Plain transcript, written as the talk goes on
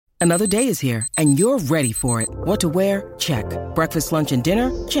Another day is here, and you're ready for it. What to wear? Check. Breakfast, lunch, and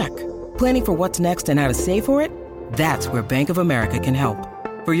dinner? Check. Planning for what's next and how to save for it? That's where Bank of America can help.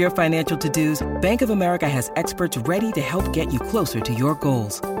 For your financial to-dos, Bank of America has experts ready to help get you closer to your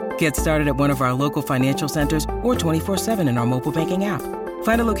goals. Get started at one of our local financial centers or 24/7 in our mobile banking app.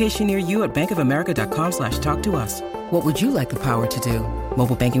 Find a location near you at bankofamerica.com/talktous. What would you like the power to do?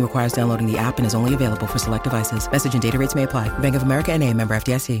 Mobile banking requires downloading the app and is only available for select devices. Message and data rates may apply. Bank of America N.A., member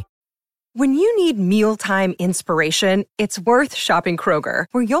FDIC. When you need mealtime inspiration, it's worth shopping Kroger,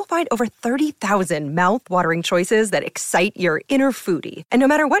 where you'll find over 30,000 mouth-watering choices that excite your inner foodie. And no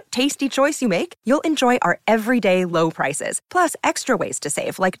matter what tasty choice you make, you'll enjoy our everyday low prices, plus extra ways to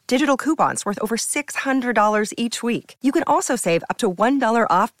save, like digital coupons worth over $600 each week. You can also save up to $1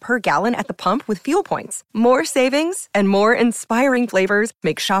 off per gallon at the pump with fuel points. More savings and more inspiring flavors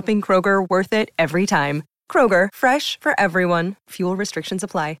make shopping Kroger worth it every time. Kroger, fresh for everyone. Fuel restrictions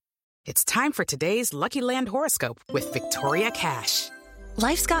apply. It's time for today's Lucky Land horoscope with Victoria Cash.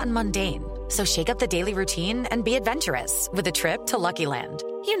 Life's gotten mundane, so shake up the daily routine and be adventurous with a trip to Lucky Land.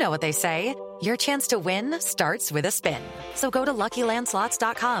 You know what they say, your chance to win starts with a spin. So go to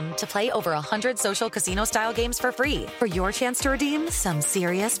LuckyLandSlots.com to play over 100 social casino-style games for free for your chance to redeem some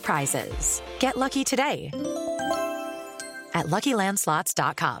serious prizes. Get lucky today at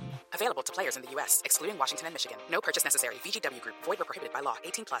LuckyLandSlots.com. Available to players in the U.S., excluding Washington and Michigan. No purchase necessary. VGW Group. Void where prohibited by law.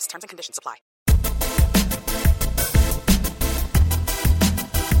 18+. Terms and conditions apply.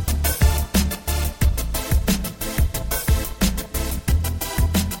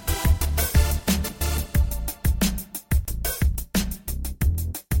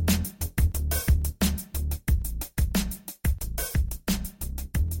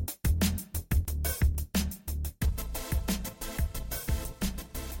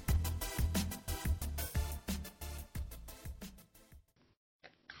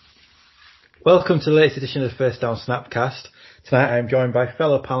 Welcome to the latest edition of the First Down Snapcast. Tonight I am joined by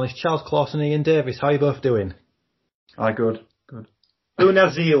fellow panellists Charles Clausen and Ian Davis. How are you both doing? Hi, good.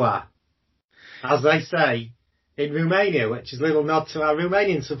 Bună ziua, as they say in Romania, which is a little nod to our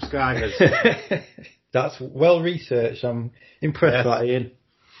Romanian subscribers. That's well researched. I'm impressed with that, Ian.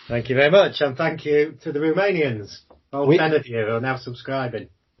 Thank you very much, and thank you to the Romanians. All 10 of you who are now subscribing.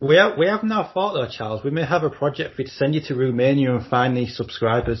 We have now thought though, Charles, we may have a project for you to send you to Romania and find these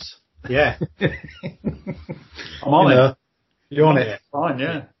subscribers. Yeah. I'm on it. You're on it. Fine,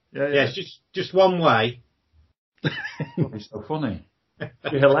 yeah. Yeah, it's just one way. It's so funny.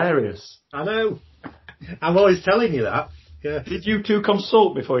 You're hilarious. I know. I'm always telling you that. Yeah. Did you two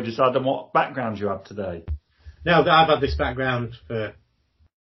consult before you decided on what background you had today? No, I've had this background for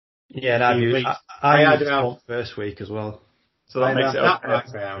a few weeks. I had it first week as well. So that makes it that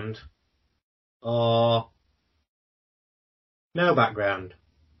background or no background.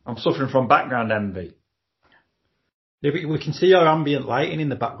 I'm suffering from background envy. Yeah, we can see your ambient lighting in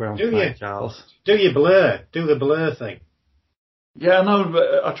the background tonight, Charles. Do the blur thing. Yeah, I know,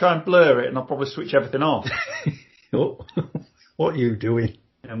 but I try and blur it and I'll probably switch everything off. What are you doing?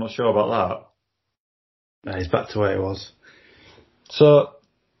 I'm not sure about that. No, he's back to where he was. So,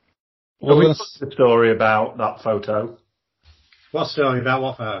 we put the story about that photo. What story about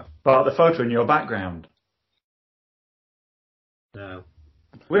what photo? About the photo in your background. No.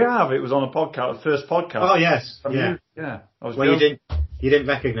 We have. It was on a podcast, the first podcast. Oh yes, yeah. You didn't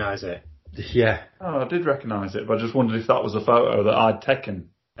recognise it. Yeah. Oh, I did recognise it, but I just wondered if that was a photo that I'd taken.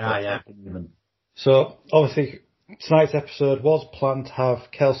 Yeah. So obviously tonight's episode was planned to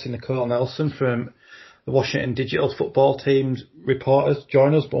have Kelsey Nicole Nelson from the Washington Digital football team's reporters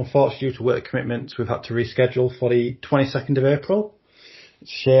join us, but unfortunately due to work commitments we've had to reschedule for the 22nd of April.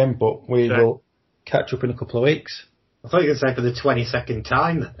 It's a shame, but we will catch up in a couple of weeks. I thought you were going to say for the 22nd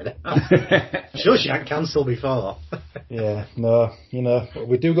time then. Sure she hadn't cancelled before. Yeah, no,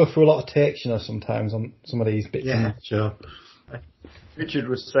 we do go through a lot of takes, sometimes on some of these bits. Yeah, sure. Richard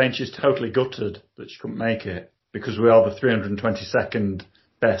was saying she's totally gutted that she couldn't make it because we are the 322nd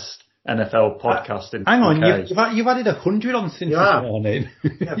best NFL podcast in Hang on, UK. you've added 100 on since this morning.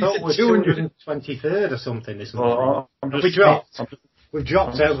 Yeah, I thought it was 223rd or something this morning. We've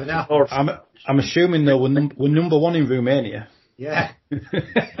dropped over now. I'm assuming though we're number one in Romania. Yeah.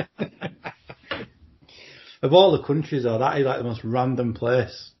 Of all the countries though, that is like the most random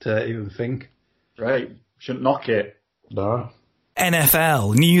place to even think. Right. Shouldn't knock it. No.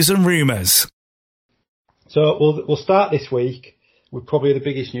 NFL news and rumours. So we'll start this week with probably the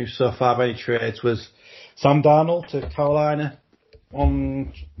biggest news so far of any trades was Sam Darnold to Carolina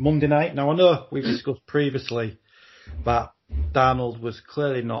on Monday night. Now I know we've discussed previously that Darnold was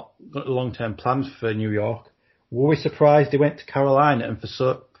clearly not got long-term plans for New York. Were we surprised he went to Carolina and for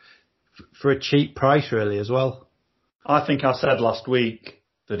for a cheap price, really, as well. I think I said last week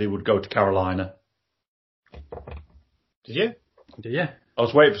that he would go to Carolina. Did you? Did you? I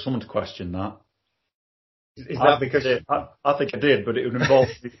was waiting for someone to question that. Is that because... I think I did, but it would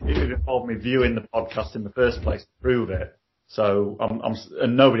involve me viewing the podcast in the first place to prove it. So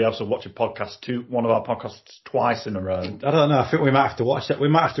and nobody else will watch one of our podcasts twice in a row. I don't know. I think we might have to watch that. We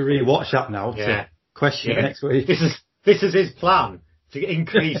might have to re-watch that now. Yeah. To question next week. This is his plan, to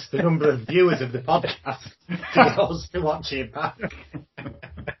increase the number of viewers of the podcast to get us to watch it back.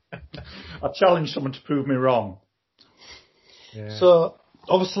 I challenge someone to prove me wrong. Yeah. So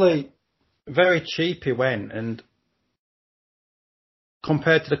obviously, very cheap he went, and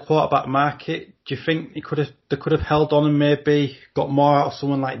compared to the quarterback market, do you think they could have held on and maybe got more out of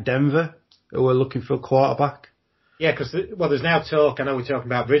someone like Denver, who were looking for a quarterback? Yeah, because there's now talk. I know we're talking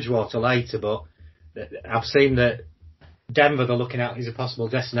about Bridgewater later, but I've seen that Denver they're looking at is a possible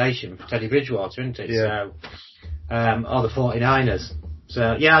destination for Teddy Bridgewater, isn't it? Yeah. So, or the 49ers.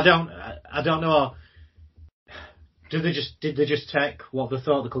 So yeah, I don't know. Did they just take what they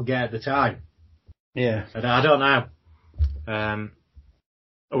thought they could get at the time? Yeah. I don't know.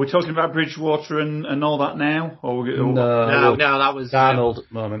 Are we talking about Bridgewater and all that now? No, that was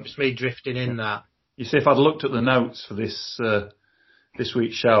Darnold moment. Just me drifting in that. You see, if I'd looked at the notes for this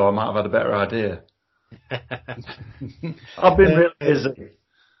week's show, I might have had a better idea. I've been really busy.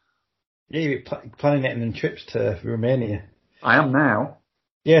 Yeah, you're planning getting them trips to Romania. I am now.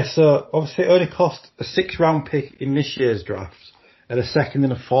 Yeah, so obviously it only cost a 6th-round pick in this year's draft and a 2nd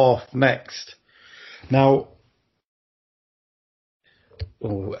and a 4th next. Now,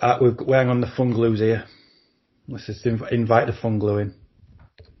 we're hang on the Fungloos here. Let's just invite the Fungloo in.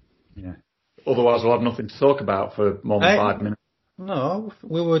 Yeah. Otherwise, we'll have nothing to talk about for more than 5 minutes. No,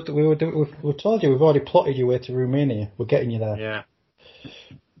 we told you we've already plotted your way to Romania. We're getting you there. Yeah.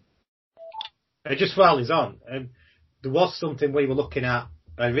 Just while he's on, there was something we were looking at.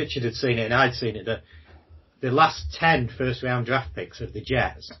 Richard had seen it and I'd seen it, that the last 10 first-round draft picks of the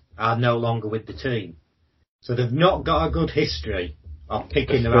Jets are no longer with the team. So they've not got a good history of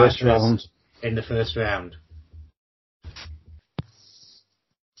picking the right round in the first round.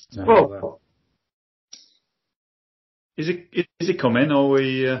 Well, is he coming or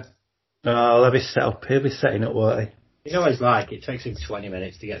we? Let me set up. He'll be setting up, won't he? You know what it's like. It takes him 20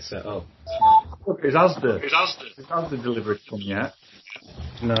 minutes to get set up. Look, is Asda delivery come yet?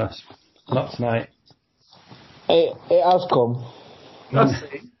 No, not tonight. It has come.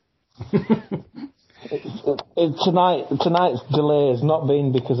 Tonight's delay has not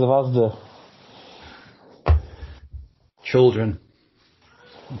been because of Asda. Children.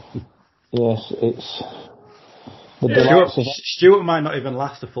 Yes, it's Stuart might not even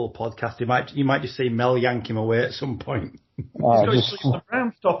last a full podcast. You might just see Mel yank him away at some point. He's got the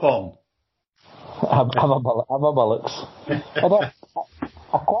brown top on. I'm a bollocks.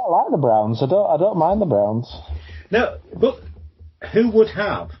 I quite like the Browns. I don't mind the Browns. No, but who would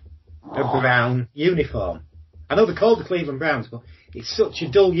have a brown uniform? I know they're called the Cleveland Browns, but it's such a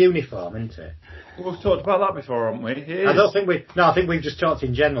dull uniform, isn't it? We've talked about that before, haven't we? I think we've just talked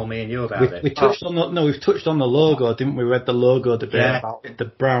in general, me and you, about it. We've touched on the logo, didn't we? We read the logo debate about the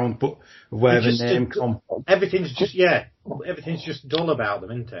brown, but where the name comes. Everything's just dull about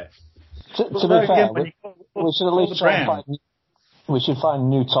them, isn't it? To be fair, we should at least try and find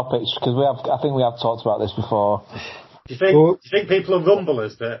new topics, because I think we have talked about this before. Do you think people will rumble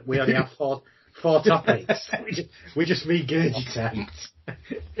us that we only have four topics? we just regurgitate.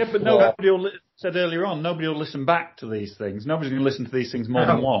 Yeah, but nobody will, said earlier on, nobody will listen back to these things. Nobody's going to listen to these things more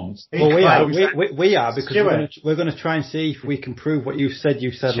than once. Well, we are because we're going to try and see if we can prove what you said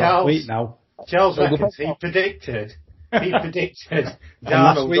last week now. Charles reckons he predicted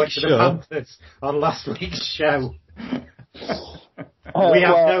Darnold went to the Panthers on last week's show.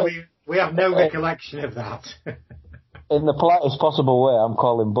 We have no recollection of that. In the politest possible way, I'm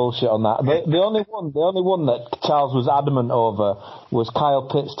calling bullshit on that. The only one that Charles was adamant over was Kyle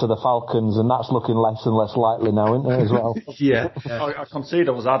Pitts to the Falcons, and that's looking less and less likely now, isn't it, as well? Yeah. I concede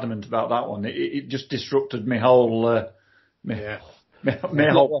I was adamant about that one. It just disrupted my whole whole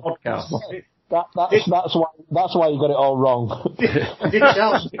podcast. That's why you got it all wrong. Did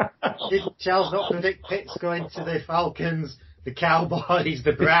Charles not predict Pitts going to the Falcons, the Cowboys,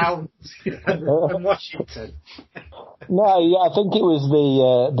 the Browns, and Washington? No, yeah, I think it was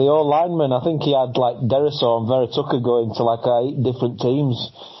the old lineman. I think he had like Derisaw and Vera Tucker going to like 8 different teams.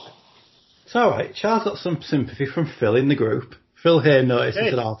 It's all right. Charles got some sympathy from Phil in the group. Phil here noticed and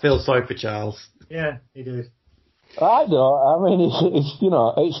said, "I feel sorry for Charles." Yeah, he did. I know. I mean,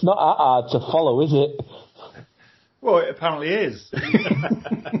 it's not that hard to follow, is it? Well, it apparently is.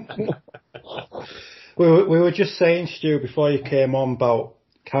 We were just saying, Stu, before you came on about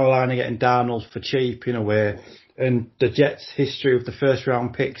Carolina getting Darnold for cheap in a way, and the Jets' history of the first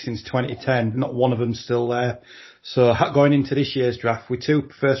round pick since 2010, not one of them's still there. So going into this year's draft with 2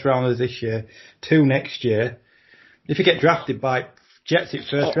 first rounders this year, 2 next year, if you get drafted by Jets at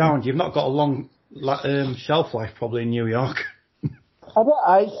first round, you've not got a long shelf life probably in New York.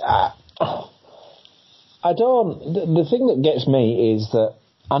 I don't. The thing that gets me is that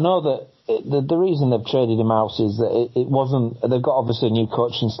I know that the reason they've traded him out is that it wasn't. They've got obviously a new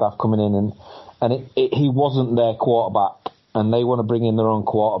coaching staff coming in, and he wasn't their quarterback, and they want to bring in their own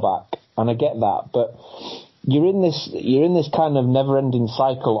quarterback, and I get that, but you're in this kind of never-ending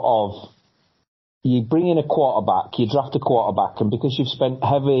cycle of you bring in a quarterback, you draft a quarterback, and because you've spent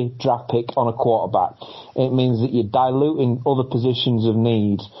heavy draft pick on a quarterback, it means that you're diluting other positions of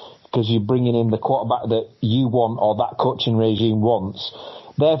need because you're bringing in the quarterback that you want or that coaching regime wants.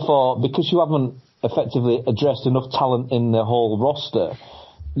 Therefore, because you haven't effectively addressed enough talent in the whole roster,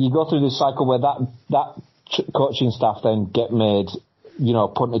 you go through this cycle where that coaching staff then get made,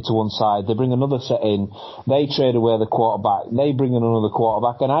 put it to one side. They bring another set in. They trade away the quarterback. They bring in another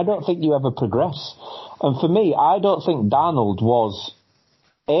quarterback. And I don't think you ever progress. And for me, I don't think Darnold was,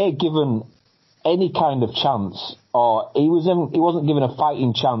 given any kind of chance, or he wasn't given a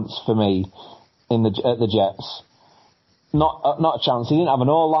fighting chance for me at the Jets. Not a chance. He didn't have an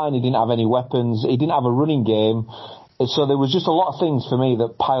O-line. He didn't have any weapons. He didn't have a running game. So there was just a lot of things for me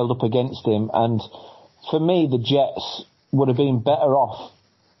that piled up against him. And for me, the Jets would have been better off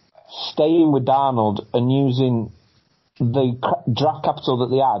staying with Darnold and using the draft capital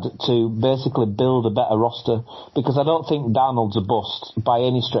that they had to basically build a better roster, because I don't think Darnold's a bust by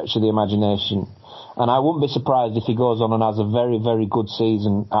any stretch of the imagination. And I wouldn't be surprised if he goes on and has a very, very good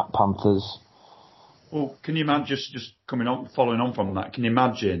season at Panthers. Well, can you imagine, just following on from that, can you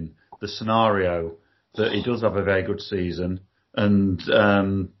imagine the scenario that he does have a very good season and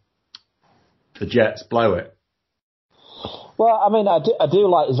the Jets blow it? Well, I mean, I do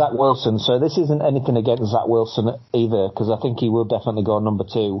like Zach Wilson, so this isn't anything against Zach Wilson either, because I think he will definitely go number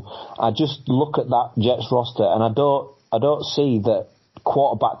 2. I just look at that Jets roster, and I don't see that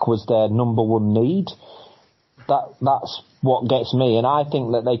quarterback was their number 1 need. That's what gets me, and I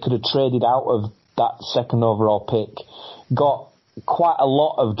think that they could have traded out of that second overall pick, got quite a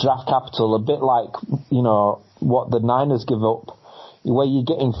lot of draft capital, a bit like, what the Niners give up, where you're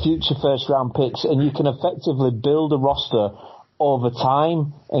getting future first round picks and you can effectively build a roster over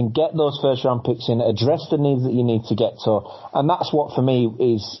time and get those first round picks in, address the needs that you need to get to. And that's what for me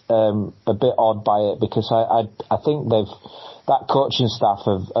is a bit odd by it, because I think that coaching staff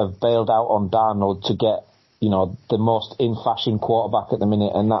have bailed out on Darnold to get, the most in fashion quarterback at the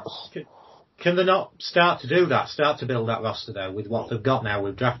minute, and that's... Can they not start to do that? Start to build that roster though with what they've got now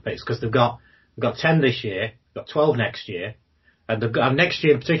with draft picks, because they've got 10 this year, they've got 12 next year. And they've got, next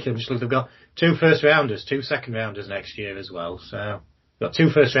year in particular, they've got 2 first rounders, 2 second rounders next year as well. So they've got 2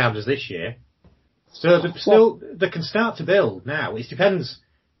 first rounders this year. So they can start to build now. It depends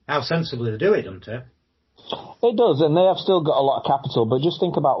how sensibly they do it, doesn't it? It does, and they have still got a lot of capital. But just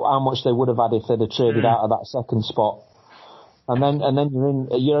think about how much they would have had if they'd have traded out of that second spot. And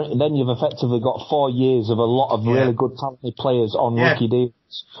then you've effectively got 4 years of a lot of really good talented players on rookie deals.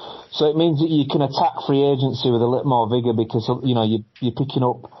 So it means that you can attack free agency with a little more vigour, because you're picking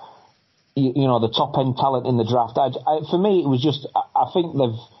up the top end talent in the draft. For me, it was just, I think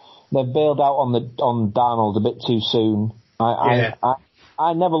they've bailed out on Darnold a bit too soon.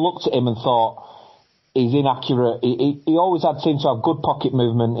 I never looked at him and thought he's inaccurate. He always seemed to have good pocket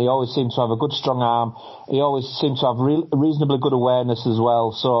movement. He always seemed to have a good strong arm. He always seemed to have reasonably good awareness as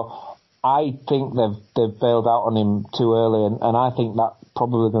well. So I think they've bailed out on him too early, and I think that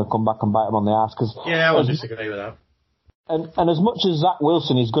probably going to come back and bite him on the ass. I would disagree with that. And as much as Zach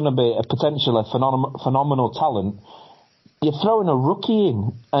Wilson is going to be a potentially phenomenal talent, you're throwing a rookie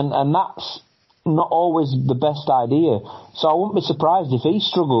in, and that's not always the best idea. So I wouldn't be surprised if he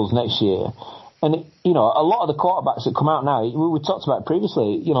struggles next year. And, a lot of the quarterbacks that come out now, we talked about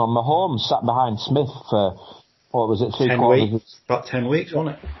previously, Mahomes sat behind Smith for, what was it, 3 quarters? About 10 weeks,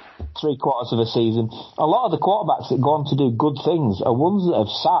 wasn't it? 3 quarters of a season. A lot of the quarterbacks that go on to do good things are ones that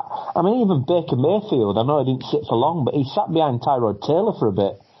have sat. I mean, even Baker Mayfield, I know he didn't sit for long, but he sat behind Tyrod Taylor for a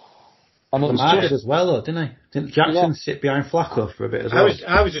bit. And it's just as well, though, didn't he? Didn't Jackson sit behind Flacco for a bit as well?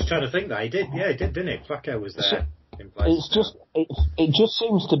 I was just trying to think that he did. Yeah, he did, didn't he? Flacco was there. It just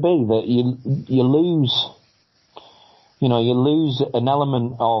seems to be that you lose an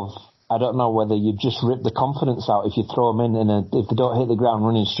element of, I don't know whether you just rip the confidence out if you throw them in, and if they don't hit the ground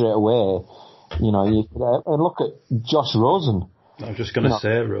running straight away, and look at Josh Rosen. I was just going to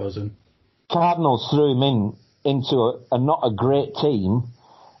say Rosen. Cardinals threw him into a not a great team,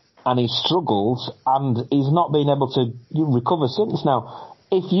 and he struggled, and he's not been able to recover since. Now,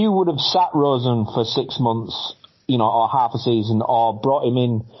 if you would have sat Rosen for 6 months, or half a season, or brought him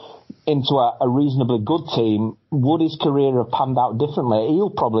into a reasonably good team, would his career have panned out differently? He'll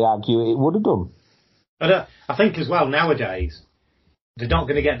probably argue it would have done. But I think as well, nowadays, they're not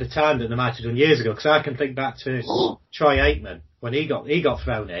going to get the time that they might have done years ago, because I can think back to Troy Aikman, when he got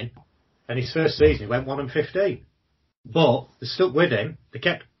thrown in, and his first season he went 1-15. But they stuck with him, they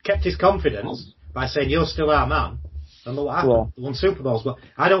kept his confidence by saying, you're still our man, and look what happened. Yeah. They won Super Bowls. But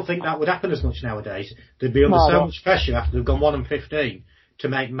I don't think that would happen as much nowadays. They'd be under so much pressure after they've gone 1-15 to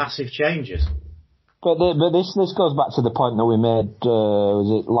make massive changes. But this goes back to the point that we made, was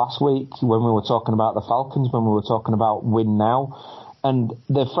it last week, when we were talking about the Falcons, when we were talking about win now. And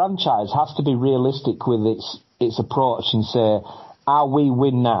the franchise has to be realistic with its approach and say, are we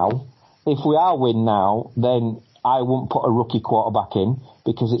win now? If we are win now, then I won't put a rookie quarterback in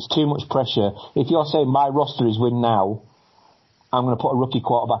because it's too much pressure. If you're saying my roster is win now, I'm going to put a rookie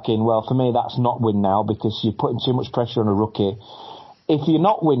quarterback in. Well, for me, that's not win now because you're putting too much pressure on a rookie. If you're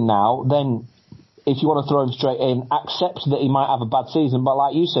not win now, then if you want to throw him straight in, accept that he might have a bad season. But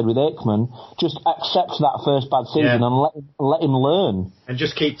like you said with Aikman, just accept that first bad season and let him learn. And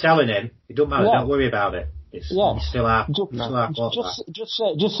just keep telling him, it doesn't matter, don't worry about it. It's still our quarterback.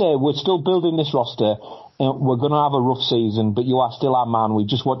 Just say we're still building this roster. We're going to have a rough season, but you are still our man. We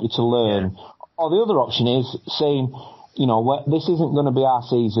just want you to learn. Yeah. Or the other option is saying, this isn't going to be our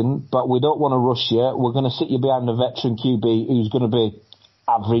season, but we don't want to rush you. We're going to sit you behind a veteran QB who's going to be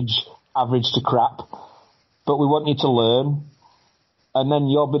average to crap, but we want you to learn. And then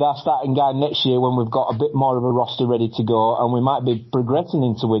you'll be our starting guy next year when we've got a bit more of a roster ready to go, and we might be progressing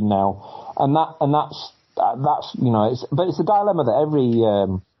into win now. And that's but it's a dilemma that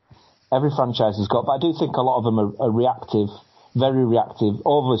every franchise has got. But I do think a lot of them are reactive, very reactive,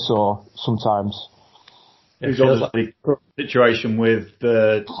 overly so sometimes. There's obviously a situation with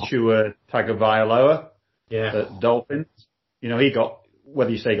Tua Tagovailoa at Dolphins. He got,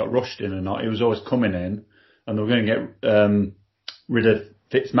 whether you say he got rushed in or not, he was always coming in, and they were going to get rid of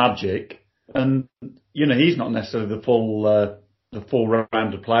Fitzmagic, and he's not necessarily the full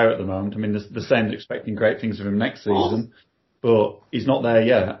rounded player at the moment. I mean, they're saying they're expecting great things of him next season, but he's not there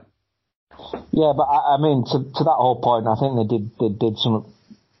yet. Yeah, but I mean, to that whole point, I think they did something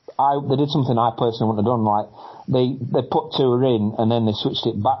I personally wouldn't have done. Like they put Tua in and then they switched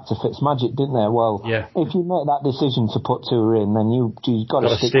it back to Fitzmagic, didn't they? Well, if you make that decision to put Tua in, then you've got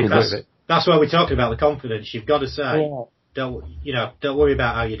to stick with it. That's why we're talking about the confidence. You've got to say, don't worry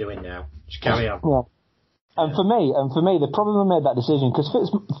about how you're doing now. Just carry on. Yeah. And for me, the problem I made that decision because Fitz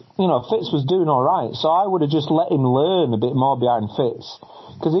was doing all right, so I would have just let him learn a bit more behind Fitz.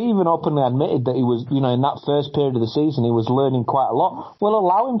 Because he even openly admitted that he was, in that first period of the season, he was learning quite a lot. Well,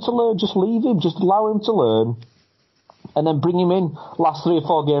 allow him to learn. Just leave him. Just allow him to learn. And then bring him in last 3 or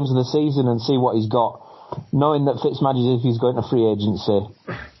 4 games of the season and see what he's got. Knowing that Fitzmagic, if he's going to free agency.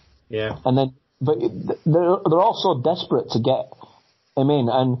 Yeah. And then, but they're all so desperate to get him in.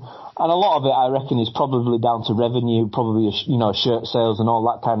 And a lot of it, I reckon, is probably down to revenue, probably, shirt sales and all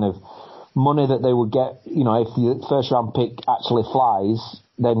that kind of money that they would get, if the first round pick actually flies,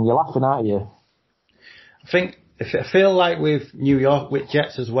 then you're laughing at you. I feel like with New York, with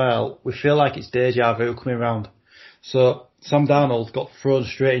Jets as well, we feel like it's deja vu coming around. So Sam Darnold got thrown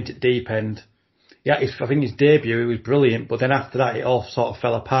straight into the deep end. Yeah, I think his debut, he was brilliant, but then after that it all sort of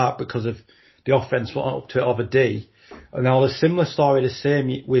fell apart because of the offense went up to it over D. And now the similar story, the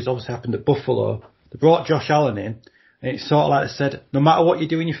same, was obviously happened at Buffalo. They brought Josh Allen in, and it's sort of like they said, no matter what you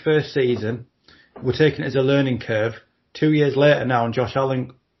do in your first season, we're taking it as a learning curve. 2 years later now, and Josh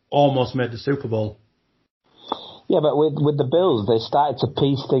Allen almost made the Super Bowl. Yeah, but with the Bills, they started to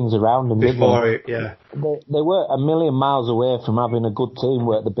piece things around them. They were a million miles away from having a good team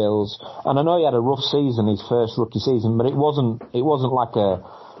at the Bills. And I know he had a rough season, his first rookie season, but it wasn't like a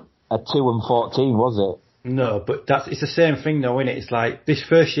 2-14, was it? No, but it's the same thing though, isn't it? It's like, this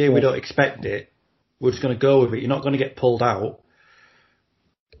first year we don't expect it. We're just going to go with it. You're not going to get pulled out.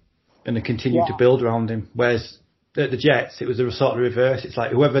 And they continue to build around him. Whereas at the Jets, it was a sort of reverse. It's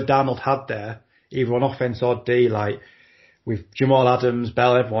like whoever Darnold had there, either on offense or D, like with Jamal Adams,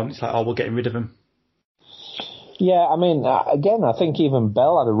 Bell, everyone, it's like, we're getting rid of him. Yeah, I mean, again, I think even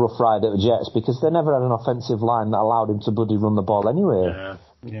Bell had a rough ride at the Jets because they never had an offensive line that allowed him to bloody run the ball anyway.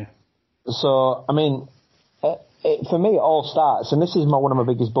 Yeah. So, I mean, for me, it all starts, and this is one of my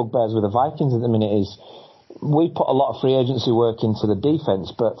biggest bugbears with the Vikings at the minute, is we put a lot of free agency work into the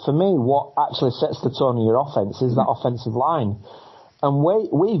defence, but for me, what actually sets the tone of your offence is that offensive line. And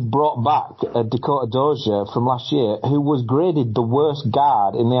we've brought back Dakota Dozier from last year, who was graded the worst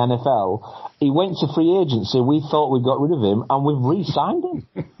guard in the NFL. He went to free agency. We thought we got rid of him, and we've re-signed him.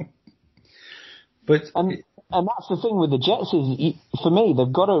 And that's the thing with the Jets is, for me,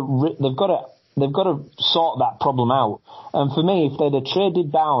 they've got to sort that problem out. And for me, if they'd have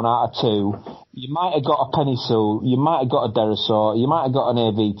traded down out of 2, you might have got a Penny Sewell, you might have got a Derisor, you might have got an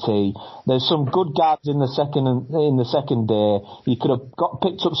AVT. There's some good guards in the second day. You could have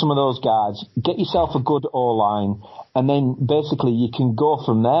picked up some of those guards, get yourself a good O-line, and then basically you can go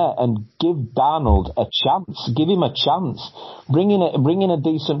from there and give Darnold a chance. Give him a chance. Bring in a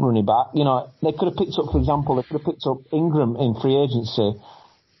decent running back. You know, they could have picked up, for example, Ingram in free agency.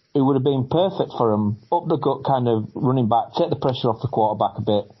 It would have been perfect for him. Up the gut kind of running back, take the pressure off the quarterback a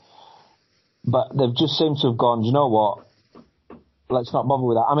bit. But they've just seemed to have gone, you know what? Let's not bother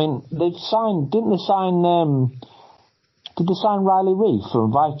with that. I mean, did they sign Riley Reef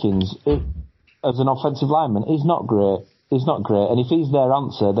from Vikings as an offensive lineman? He's not great. And if he's their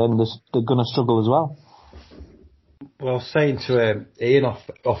answer, then they're going to struggle as well. Well, I was saying to Ian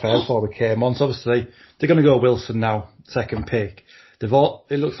off air before we came on, so obviously they're going to go Wilson now, second pick. It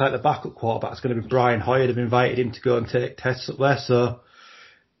looks like the backup quarterback's going to be Brian Hoyer. They've invited him to go and take tests up there. So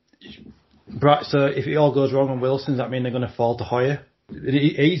if it all goes wrong on Wilson, does that mean they're going to fall to Hoyer?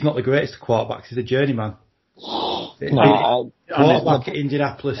 He's not the greatest quarterback. He's a journeyman. Quarterback at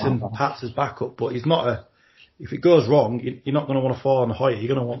Indianapolis and Pats as backup, but he's not if it goes wrong, you're not going to want to fall on Hoyer. You're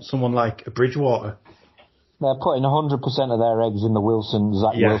going to want someone like a Bridgewater. They're putting 100% of their eggs in the Wilson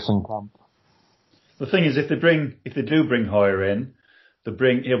camp. The thing is, if they do bring Hoyer in,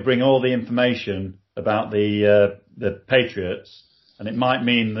 he'll bring all the information about the Patriots, and it might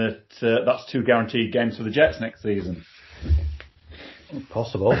mean that that's 2 guaranteed games for the Jets next season.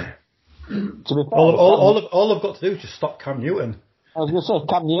 Possible. To be fair, all I've got to do is just stop Cam Newton. I was going to say,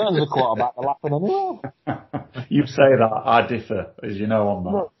 Cam Newton's the quarterback. They're laughing anyway. You say that. I differ, as you know, on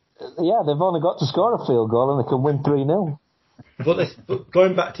that. Yeah, they've only got to score a field goal and they can win 3-0. But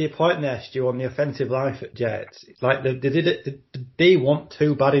going back to your point there, Stu, on the offensive line at Jets, like they want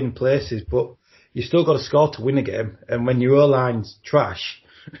 2 bad in places, but you still got to score to win a game. And when your O-line's trash,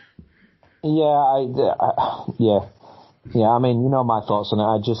 yeah. I mean, you know my thoughts on it.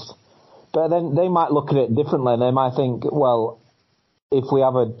 But then they might look at it differently. They might think, well, if we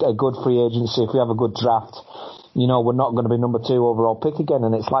have a good free agency, if we have a good draft, you know, we're not going to be number 2 overall pick again.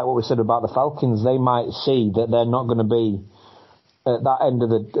 And it's like what we said about the Falcons. They might see that they're not going to be at that end of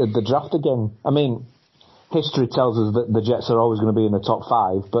the draft again. I mean, history tells us that the Jets are always going to be in the top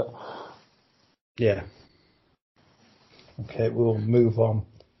 5, but... Yeah. Okay, we'll move on.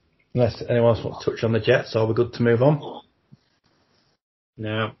 Unless anyone else wants to touch on the Jets, are we good to move on?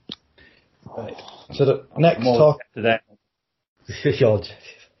 No. Right. So the next talk... today.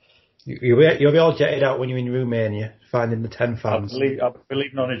 You'll be all jetted out when you're in Romania, finding the 10 fans. I'll be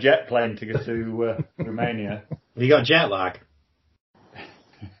leaving on a jet plane to go to Romania. Have you got jet lag?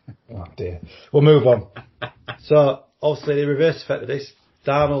 Oh dear. We'll move on. So, obviously the reverse effect of this,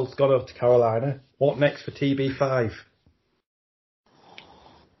 Darnold's gone over to Carolina. What next for TB5?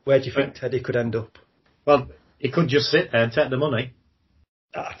 Where do you think Teddy could end up? Well, he could just sit there and take the money.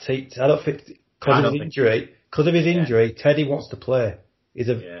 I don't think, because of his injury, Teddy wants to play. I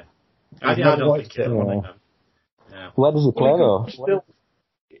don't think he money. No. Where does he play though?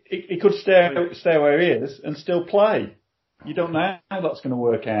 He could stay where he is and still play. You don't know how that's going to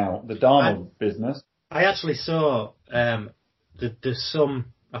work out, the Darnold business. I actually saw there's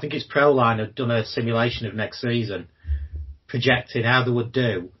some, I think it's Proline had done a simulation of next season, projecting how they would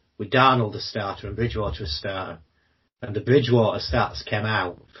do with Darnold as starter and Bridgewater as starter. And the Bridgewater stats came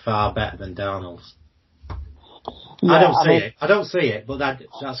out far better than Darnold's. Yeah, I don't see it, but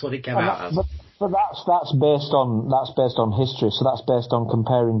that's what it came out as. But that's based on history. So that's based on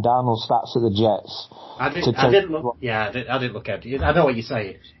comparing Darnold's stats at the Jets. I didn't look at it. I know what you're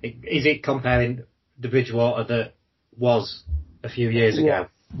saying. Is it comparing the Bridgewater that was a few years ago?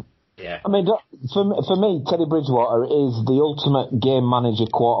 Yeah. I mean, for me, Teddy Bridgewater is the ultimate game manager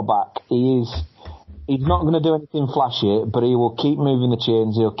quarterback. He's not going to do anything flashy, but he will keep moving the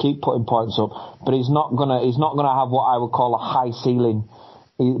chains. He'll keep putting points up, but he's not going to have what I would call a high ceiling.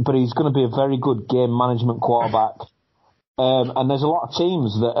 But he's going to be a very good game management quarterback. And there's a lot of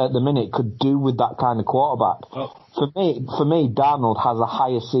teams that at the minute could do with that kind of quarterback. Oh. For me, Darnold has a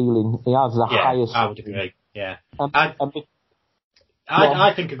higher ceiling. He has the highest. I would agree. Yeah. I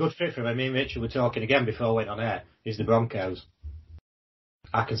think a good fit for him. Me and Mitchell were talking again before I went on air. Is the Broncos.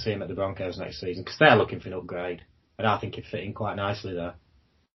 I can see him at the Broncos next season because they're looking for an upgrade, and I think he'd fit in quite nicely there.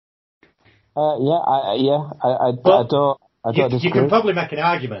 I You can probably make an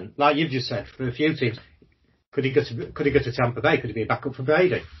argument, like you've just said, for a few teams. Could he go to Tampa Bay? Could he be a backup for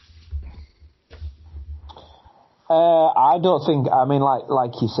Brady? I don't think. I mean,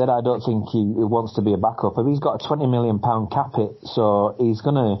 like you said, I don't think he wants to be a backup. If he's got a £20 million cap hit, so he's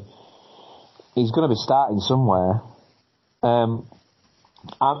gonna be starting somewhere. I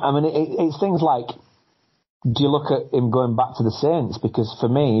mean, it's things like, do you look at him going back to the Saints? Because for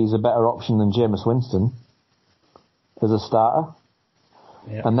me, he's a better option than Jameis Winston as a starter.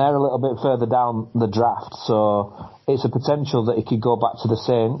 Yeah. And they're a little bit further down the draft, so it's a potential that he could go back to the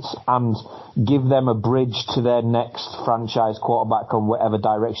Saints and give them a bridge to their next franchise quarterback on whatever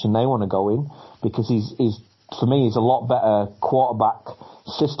direction they want to go in, because he's for me, he's a lot better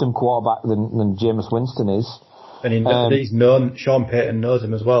system quarterback than Jameis Winston is. And he's known, Sean Payton knows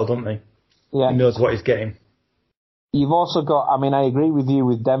him as well, doesn't he? Yeah. He knows what he's getting. You've also got, I mean, I agree with you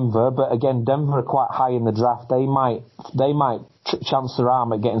with Denver, but again, Denver are quite high in the draft. They might chance their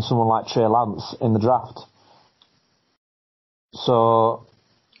arm at getting someone like Trey Lance in the draft. So,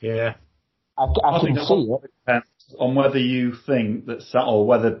 yeah, I can see it. Depends on whether you think that, or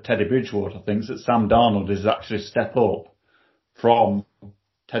whether Teddy Bridgewater thinks that Sam Darnold is actually a step up from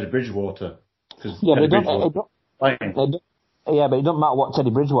Teddy Bridgewater. Yeah, but it doesn't matter what Teddy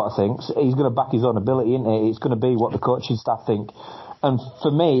Bridgewater thinks. He's going to back his own ability, isn't he? It's going to be what the coaching staff think. And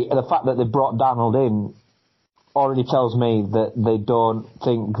for me, the fact that they brought Darnold in already tells me that they don't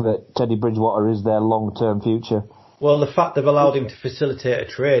think that Teddy Bridgewater is their long-term future. Well, the fact they've allowed him to facilitate a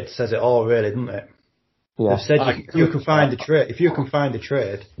trade says it all, really, doesn't it? Yeah. They've said if you can find the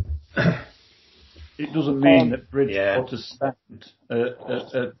trade, it doesn't mean that Bridgewater's spent at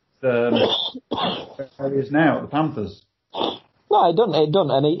where he is now at the Panthers. No, it doesn't.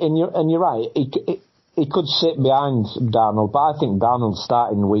 And you're right. He could sit behind Darnold, but I think Darnold's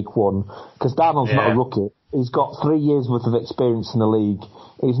starting week one because Darnold's not a rookie. He's got 3 years worth of experience in the league.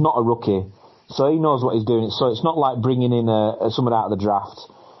 He's not a rookie, so he knows what he's doing. So it's not like bringing in someone out of the draft.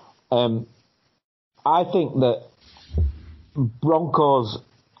 I think that Broncos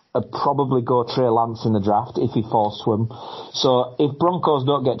probably go Trey Lance in the draft if he falls to him. So if Broncos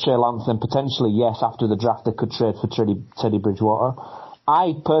don't get Trey Lance, then potentially yes, after the draft they could trade for Teddy Bridgewater.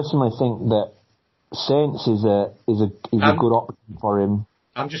 I personally think that Saints is a good option for him.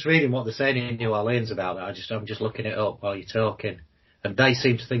 I'm just reading what they're saying in New Orleans about that. I'm just looking it up while you're talking, and they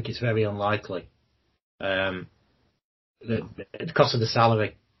seem to think it's very unlikely. Because of the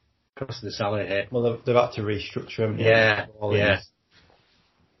salary hit. Well, they've had to restructure him. Yeah.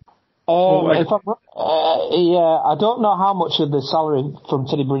 I don't know how much of the salary from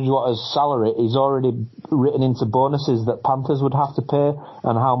Teddy Bridgewater's salary is already written into bonuses that Panthers would have to pay,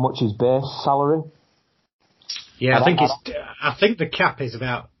 and how much is base salary. Yeah, I think the cap is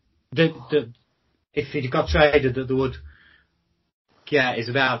about if he got traded that they would. Yeah, it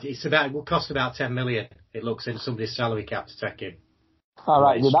will cost about 10 million. It looks in somebody's salary cap to take him. All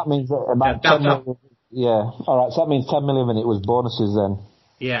right, that means that about 10 million. Yeah, all right, so that means 10 million and it was bonuses then.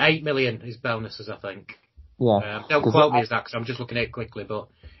 Yeah, 8 million is bonuses, I think. Yeah. Don't quote me as that because I'm just looking at it quickly, but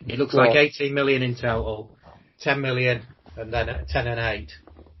it looks like 18 million in total, 10 million, and then 10 and 8.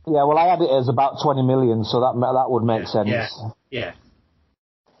 Yeah, well, I had it as about 20 million, so that would make sense. Yeah.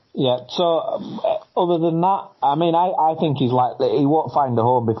 Yeah, so other than that, I mean, I think he won't find a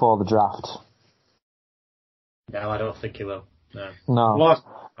home before the draft. No, I don't think he will. No. Well,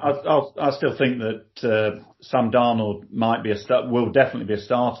 I still think that Sam Darnold will definitely be a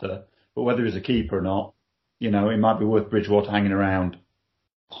starter, but whether he's a keeper or not, it might be worth Bridgewater hanging around.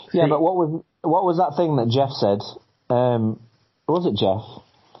 Yeah, but what was that thing that Jeff said? Was it Jeff?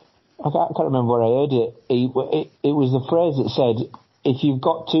 I can't remember where I heard it. It was the phrase that said, "If you've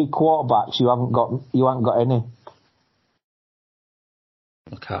got two quarterbacks, you haven't got any."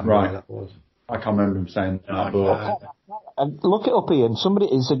 I can't remember what that was. I can't remember him saying that. But look it up, Ian.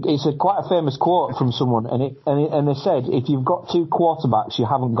 It's a quite a famous quote from someone, and they said, "If you've got two quarterbacks, you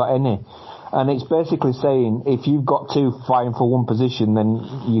haven't got any." And it's basically saying if you've got two vying for one position, then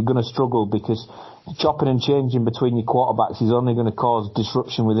you're going to struggle because chopping and changing between your quarterbacks is only going to cause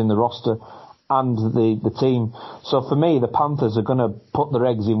disruption within the roster and the team. So for me, the Panthers are going to put their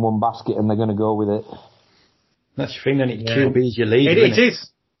eggs in one basket and they're going to go with it. That's the thing, then QB's your leader.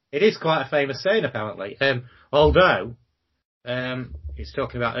 It is quite a famous saying, apparently. Although it's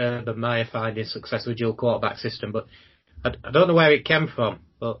talking about Urban Meyer finding success with dual quarterback system, but I don't know where it came from,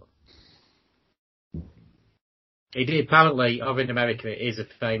 but apparently over in America it is a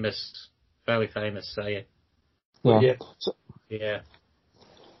fairly famous saying. Yeah.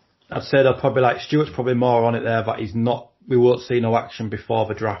 I'd say they'll probably Stuart's probably more on it there, but we won't see no action before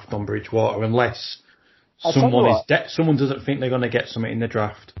the draft on Bridgewater unless someone doesn't think they're going to get something in the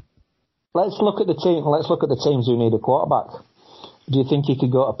draft. Let's look at the team. Let's look at the teams who need a quarterback. Do you think he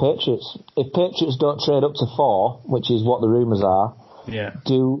could go to Patriots? If Patriots don't trade up to 4, which is what the rumours are,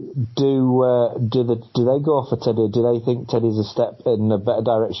 do they go for Teddy? Do they think Teddy's a step in a better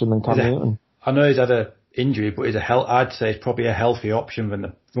direction than Cam Newton? I know he's had an injury, but I'd say it's probably a healthy option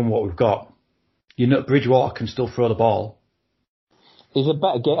than what we've got. Bridgewater can still throw the ball. He's a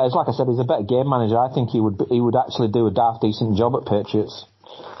better game. Like I said, he's a better game manager. I think he would actually do a half decent job at Patriots.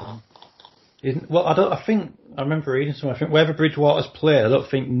 I remember reading something. I think wherever Bridgewater's played, I don't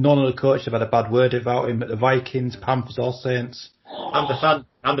think none of the coaches have had a bad word about him. But the Vikings, Panthers, or Saints, and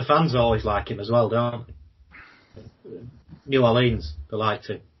the fans always like him as well, don't they? New Orleans, they like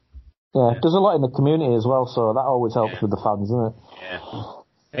him. Yeah, there's a lot in the community as well, so that always helps with the fans, doesn't it? Yeah.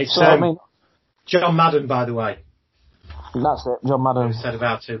 It's John Madden, by the way. That's it, John Madden. Who said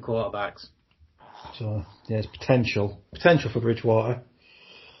about 2 quarterbacks. So there's potential for Bridgewater.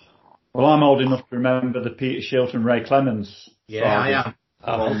 Well, I'm old enough to remember the Peter Shilton, Ray Clemens. Yeah, I am.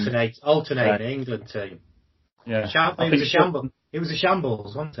 Alternating England team. Yeah, it was a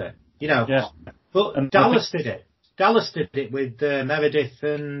shambles, wasn't it? Yeah. But Dallas did it. Dallas did it with Meredith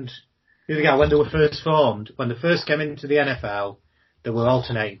and the other guy when they were first formed. When they first came into the NFL, they were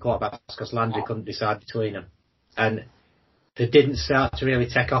alternating quarterbacks because Landry couldn't decide between them, and they didn't start to really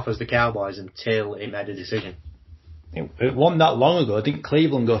take off as the Cowboys until he made a decision. It wasn't that long ago. Didn't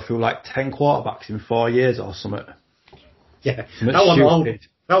Cleveland go through like 10 quarterbacks in 4 years or something? Yeah, that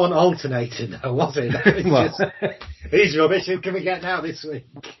one alternated though, was it? He's rubbish. Who can we get now this week?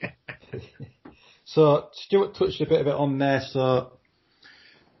 So Stuart touched a bit of it on there. So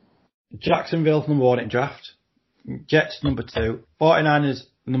Jacksonville number 1 in draft, Jets number 2, 49ers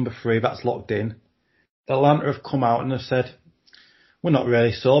number 3. That's locked in. Atlanta have come out and have said we're not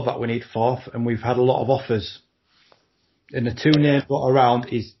really sold that we need 4th, and we've had a lot of offers. And the 2 names got around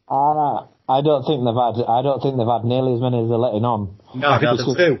is. I don't think they've had nearly as many as they're letting on. No, I think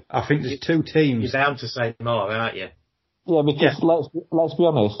there's 2. I think there's 2 teams. You're bound to say more, aren't you? Yeah, because let's be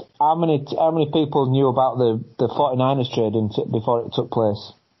honest. How many people knew about the 49ers trade before it took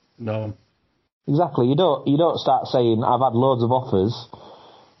place? No. Exactly. You don't start saying I've had loads of offers.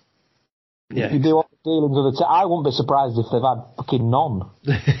 Yeah. You do all the dealings with the I wouldn't be surprised if they've had fucking none.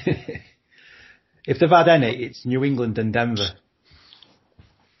 If they've had any, it's New England and Denver.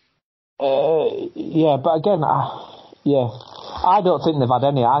 Yeah, but again, I don't think they've had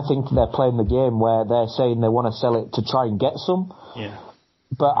any. I think they're playing the game where they're saying they want to sell it to try and get some. Yeah.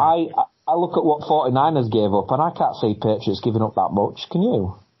 But I look at what 49ers gave up, and I can't see Patriots giving up that much. Can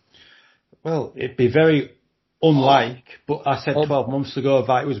you? Well, it'd be very unlike, but I said 12 months ago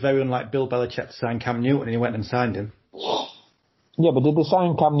that it was very unlike Bill Belichick to sign Cam Newton, and he went and signed him. Yeah, but did they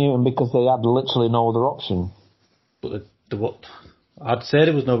sign Cam Newton because they had literally no other option? But I'd say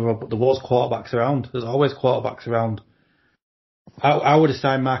there was no other, but there was quarterbacks around. There's always quarterbacks around. I would have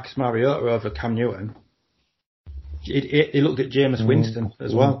signed Marcus Mariota over Cam Newton. He looked at Jameis Winston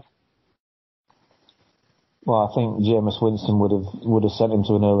as well. Well, I think Jameis Winston would have sent him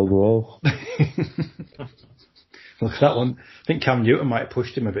to an early grave. Look at that one. I think Cam Newton might have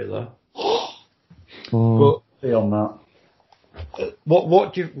pushed him a bit though. But beyond that,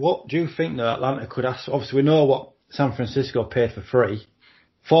 what do you think that Atlanta could ask? Obviously, we know what San Francisco paid for free.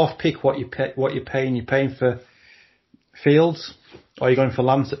 4th pick, what you're paying? You're paying for Fields, or are you going for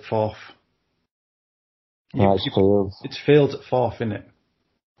Lance at 4th? No, it's Fields. It's Fields at 4th, isn't it?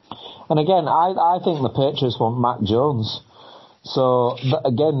 And again, I think the Patriots want Mac Jones. So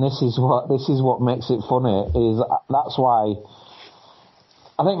again, this is what makes it funny. That's why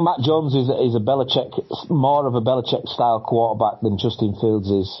I think Mac Jones is more of a Belichick style quarterback than Justin Fields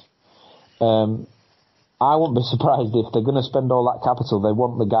is. I wouldn't be surprised if they're going to spend all that capital. They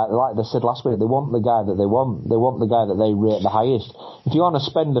want the guy, like they said last week, they want the guy that they want. They want the guy that they rate the highest. If you want to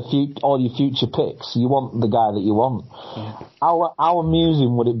spend all your future picks, you want the guy that you want. Yeah. How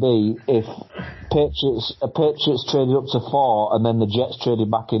amusing would it be if Patriots traded up to 4 and then the Jets traded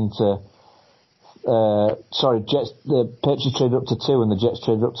back into, the Patriots traded up to 2 and the Jets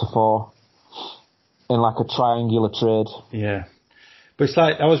traded up to 4 in like a triangular trade. Yeah. But it's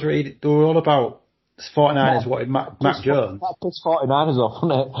like, I was reading, they were all about 49ers wanted Mac Jones. That pissed 49ers off,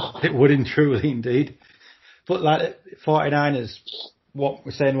 wouldn't it? It would truly indeed. But like 49ers, what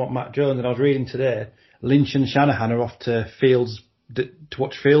we're saying about Mac Jones, and I was reading today, Lynch and Shanahan are off to Fields to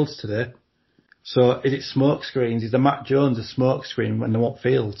watch Fields today. So is it smoke screens? Is the Mac Jones a smoke screen when they want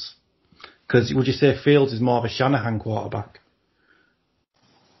Fields? Because would you say Fields is more of a Shanahan quarterback?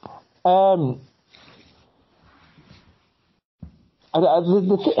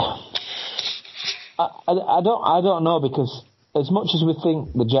 I don't know, because as much as we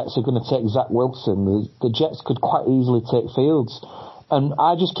think the Jets are going to take Zach Wilson, the Jets could quite easily take Fields. And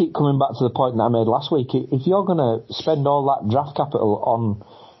I just keep coming back to the point that I made last week. If you're going to spend all that draft capital on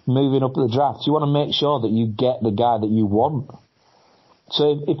moving up the draft, you want to make sure that you get the guy that you want.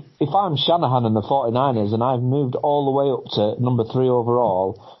 So if I'm Shanahan and the 49ers and I've moved all the way up to number 3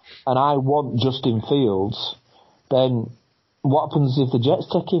 overall and I want Justin Fields, then what happens if the Jets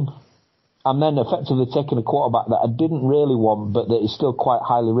take him? I'm then effectively taking a quarterback that I didn't really want, but that is still quite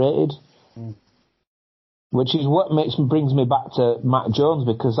highly rated. Which is what brings me back to Mac Jones,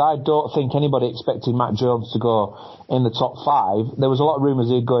 because I don't think anybody expected Mac Jones to go in the top 5. There was a lot of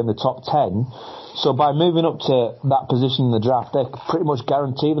rumours he'd go in the top 10. So by moving up to that position in the draft, they pretty much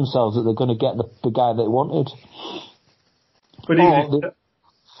guarantee themselves that they're going to get the guy they wanted. But I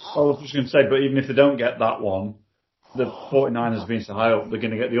was just going to say, but even if they don't get that one, the 49ers being so high up, they're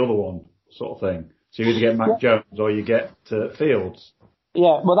going to get the other one, sort of thing. So you either get Mac Jones or you get Fields.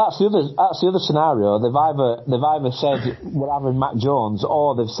 Yeah, well, that's the other scenario. They've either said we're having Mac Jones,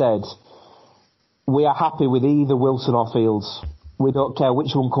 or they've said we are happy with either Wilson or Fields. We don't care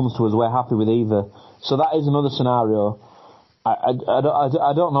which one comes to us. We're happy with either. So that is another scenario.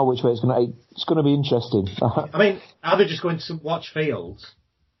 I don't know which way it's going to be interesting. I mean, are they just going to watch Fields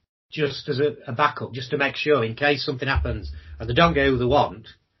just as a backup, just to make sure in case something happens and they don't get who they want?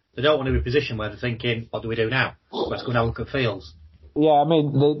 They don't want to be in a position where they're thinking, what do we do now? Let's go and have a look at Fields. Yeah, I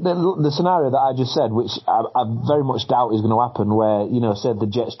mean, the scenario that I just said, which I very much doubt is going to happen, where, say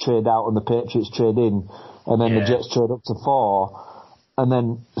the Jets trade out and the Patriots trade in, and then the Jets trade up to 4, and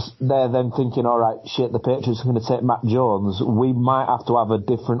then they're then thinking, all right, shit, the Patriots are going to take Mac Jones. We might have to have a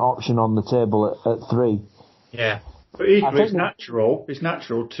different option on the table at 3. Yeah. But equally, it's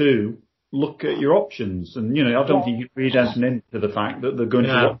natural to look at your options, and, I don't think you read anything into the fact that they're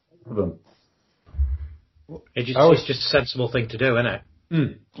going to look for them. It's just a sensible thing to do, isn't it?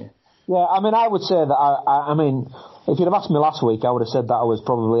 Yeah, I mean, I would say that, I mean, if you'd have asked me last week, I would have said that I was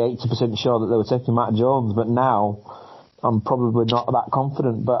probably 80% sure that they were taking Mac Jones, but now I'm probably not that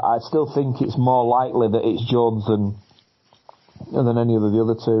confident, but I still think it's more likely that it's Jones than any of the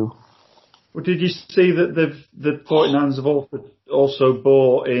other two. Well, did you see that the 49ers have also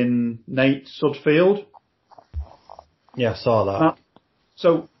bought in Nate Sudfeld? Yeah, I saw that.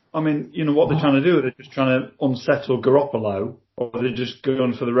 So, I mean, what they're trying to do? They're just trying to unsettle Garoppolo, or they're just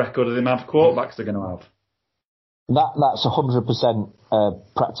going for the record of the amount of quarterbacks they're going to have? That's 100%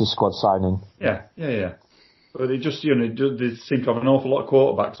 practice squad signing. Yeah. But they just, they seem to have an awful lot of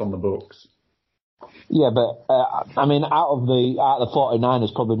quarterbacks on the books. Yeah, but, I mean, out of the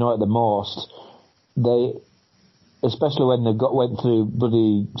 49ers probably know it the most. They, especially when they went through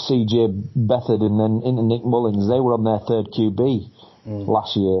bloody CJ Beathard and then into Nick Mullins, they were on their 3rd QB.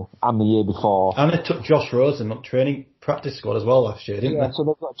 Last year and the year before. And they took Josh Rosen on training practice squad as well last year, didn't they? Yeah, so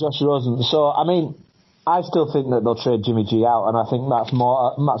they've got Josh Rosen. So, I mean, I still think that they'll trade Jimmy G out, and I think that's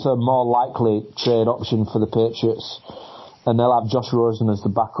a more likely trade option for the Patriots. And they'll have Josh Rosen as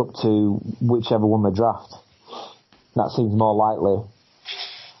the backup to whichever one they draft. That seems more likely.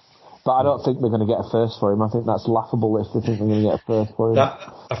 But I don't think they're going to get a first for him. I think that's laughable if they think they're going to get a first for him.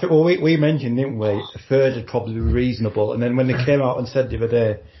 I think, we mentioned, didn't we, a third would probably be reasonable. And then when they came out and said the other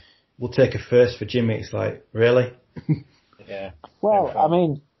day, we'll take a first for Jimmy, it's like, really? Yeah. Well, I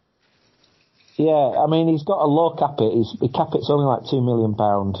mean, he's got a low cap it. His cap it's only like £2 million.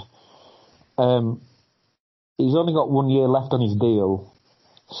 He's only got 1 year left on his deal.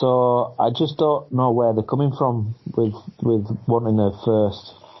 So I just don't know where they're coming from with wanting a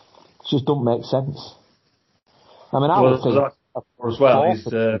first. It just don't make sense. I mean, I would think as well.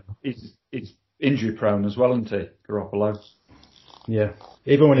 He's injury prone as well, isn't he, Garoppolo? Yeah.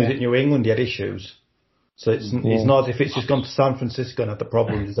 Even when he was at New England, he had issues. So it's not as if it's just gone to San Francisco and had the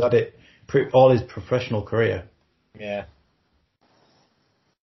problems. He's had it all his professional career. Yeah.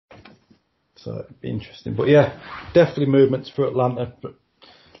 So it'd be interesting. But yeah, definitely movements for Atlanta. But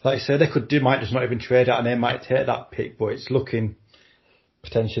like I said, they might just not even trade out and they might take that pick, but it's looking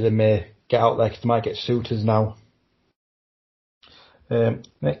potentially they may get out there because they might get suitors now.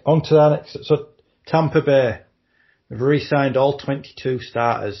 On to our next. So Tampa Bay have re-signed all 22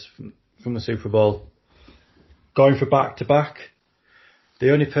 starters from the Super Bowl, going for back-to-back.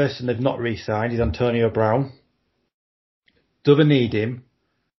 The only person they've not re-signed is Antonio Brown. Do they need him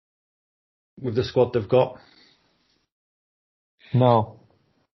with the squad they've got? No.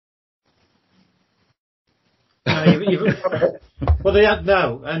 Well, they had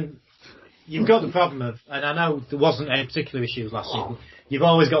no, and you've got the problem of, and I know there wasn't any particular issues last season, you've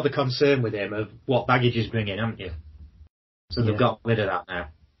always got the concern with him of what baggage he's bringing, haven't you? So they've got rid of that now.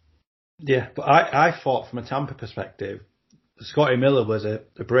 Yeah, but I thought from a Tampa perspective, Scotty Miller was a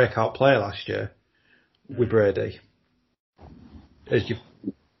breakout player last year with Brady as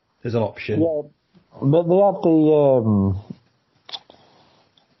an option. Yeah, but they had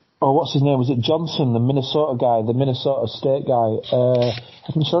what's his name? Was it Johnson, the Minnesota guy, the Minnesota State guy?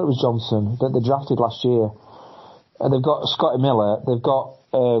 I'm sure it was Johnson that they drafted last year. They've got Scotty Miller, they've got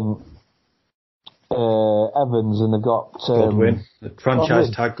Evans, and they've got Goodwin, the franchise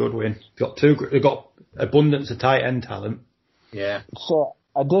tag Goodwin. They've got abundance of tight end talent. Yeah. So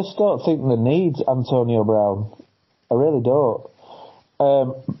I just don't think they need Antonio Brown. I really don't.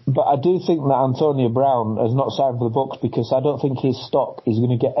 But I do think that Antonio Brown has not signed for the Bucs because I don't think his stock is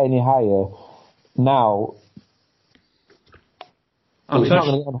going to get any higher now. After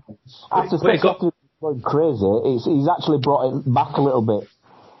going crazy, he's actually brought it back a little bit.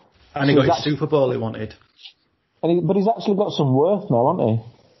 And he got his Super Bowl he wanted. But he's actually got some worth now, hasn't he?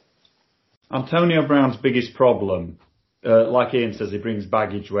 Antonio Brown's biggest problem, like Ian says, he brings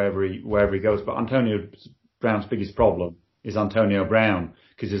baggage wherever he goes, but Antonio Brown's biggest problem is Antonio Brown,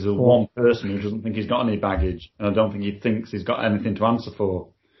 because there's one person who doesn't think he's got any baggage, and I don't think he thinks he's got anything to answer for,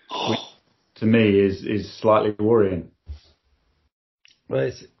 which to me is slightly worrying.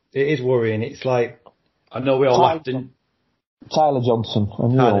 Well, it is worrying. It's like, I know we all laughed. Tyler Johnson.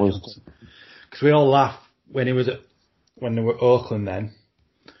 Because we all laughed when they were at Oakland then.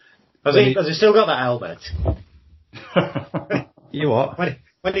 Has he still got that helmet? You what?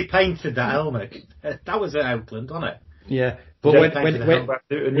 When he painted that helmet, that was at Oakland, wasn't it? Yeah, but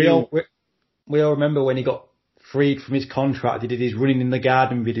we all remember when he got freed from his contract, he did his running in the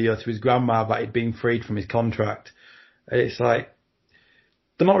garden video to his grandma about he'd been freed from his contract. It's like,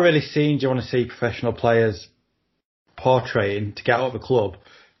 they're not really scenes you want to see professional players portraying to get out of the club,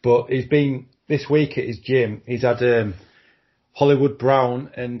 but he's been, this week at his gym, he's had Hollywood Brown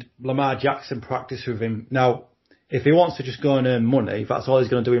and Lamar Jackson practice with him. Now, if he wants to just go and earn money, that's all he's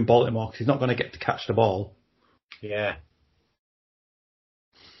going to do in Baltimore, because he's not going to get to catch the ball. Yeah.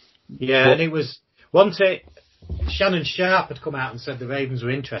 Yeah, but, and it was, once Shannon Sharp had come out and said the Ravens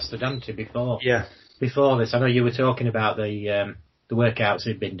were interested, hadn't he, before? Yeah. Before this, I know you were talking about the workouts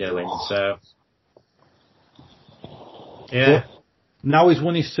he'd been doing, so. Yeah. But now he's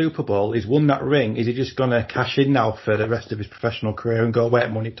won his Super Bowl, he's won that ring, is he just going to cash in now for the rest of his professional career and go where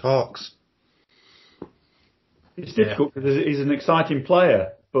money talks? It's difficult because he's an exciting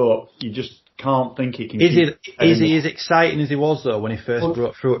player, but you just can't think he can. Is he as exciting as he was though when he first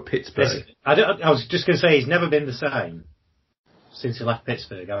broke through at Pittsburgh? I was just going to say he's never been the same since he left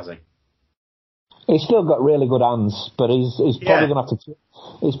Pittsburgh, has he? He's still got really good hands, but he's probably going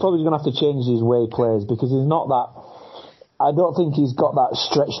to have to change his way he plays, because he's not that. I don't think he's got that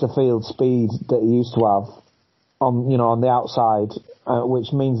stretch the field speed that he used to have on the outside,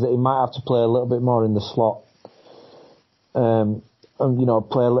 which means that he might have to play a little bit more in the slot. And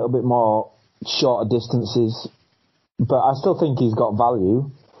play a little bit more shorter distances, but I still think he's got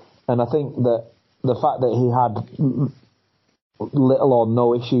value, and I think that the fact that he had little or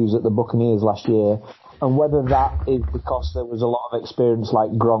no issues at the Buccaneers last year, and whether that is because there was a lot of experience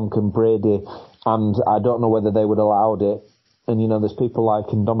like Gronk and Brady, and I don't know whether they would have allowed it, and there's people like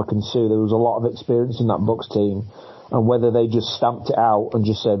Ndamukong Suh, there was a lot of experience in that Bucs team, and whether they just stamped it out and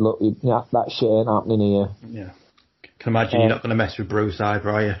just said, look, that shit ain't happening here. Yeah. Can imagine you're not going to mess with Bruce either,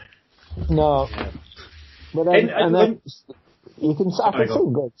 are you? No. But then, I can see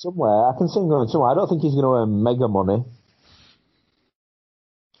him going somewhere. I don't think he's going to earn mega money.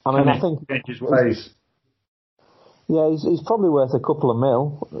 I mean, I think. Yeah, he's probably worth a couple of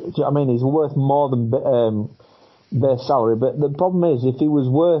mil. I mean, he's worth more than base salary. But the problem is, if he was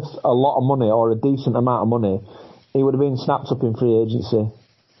worth a lot of money or a decent amount of money, he would have been snapped up in free agency.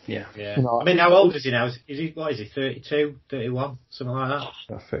 Yeah. I mean, how old is he now? Is he 32, 31, something like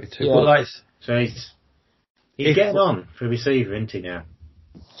that? 32. Yeah. Well, so he's getting on for a receiver, isn't he now?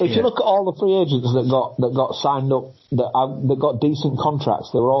 If you look at all the free agents that got signed up, that got decent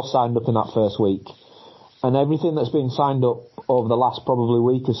contracts, they were all signed up in that first week, and everything that's been signed up over the last probably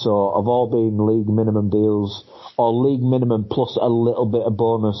week or so have all been league minimum deals or league minimum plus a little bit of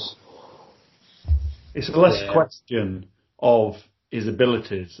bonus. It's less a question of his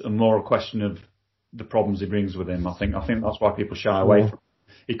abilities and more a question of the problems he brings with him. I think that's why people shy away from him.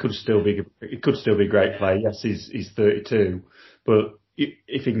 He could still be a great player. Yes, he's 32, but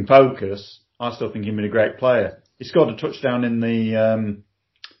if he can focus, I still think he'd be a great player. He scored a touchdown in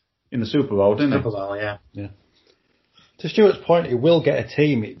the Super Bowl, didn't he? Super Bowl, yeah. To Stuart's point, he will get a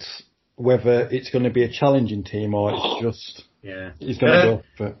team. It's whether it's going to be a challenging team or it's just he's going to go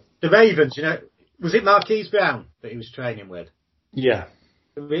for the Ravens. Was it Marquise Brown that he was training with? Yeah.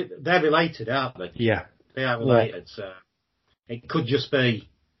 they're related, aren't they? Yeah. They are related, so it could just be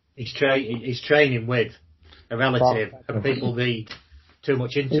he's training with a relative and people read too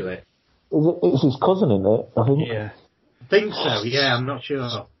much into it. It's his cousin, isn't it? I think. Yeah. I think so, yeah, I'm not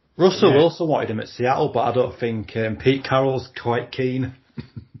sure. Russell Wilson wanted him at Seattle, but I don't think Pete Carroll's quite keen.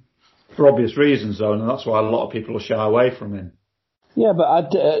 For obvious reasons, though, and that's why a lot of people will shy away from him. Yeah, but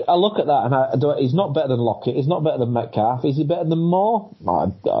I look at that and he's not better than Lockett. He's not better than Metcalf. Is he better than Moore?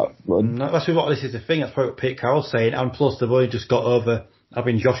 No, that's what this is the thing. That's what Pete Carroll's saying. And plus, they've only just got over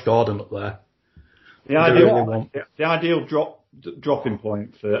having Josh Gordon up there. The ideal dropping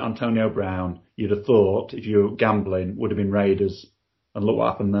point for Antonio Brown, you'd have thought, if you were gambling, would have been Raiders. And look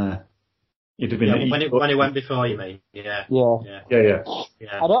what happened there. You'd have been when he went before, you mean? Yeah. I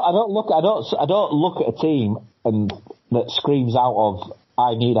don't look at a team and that screams out of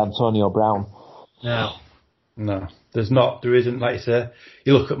I need Antonio Brown. No, there isn't. Like you say,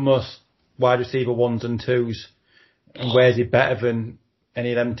 you look at most wide receiver 1s and 2s, and where's he better than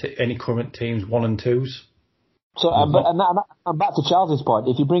any of them? Any current teams 1 and 2s? So, and back to Charles's point,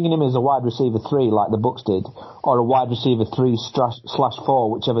 if you're bringing him as a wide receiver 3 like the Bucs did, or a wide receiver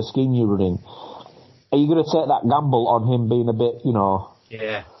 3/4, whichever scheme you run in, are you going to take that gamble on him being a bit,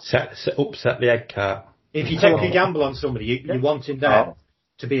 upset the egg cart? If you take a gamble on somebody, you want him there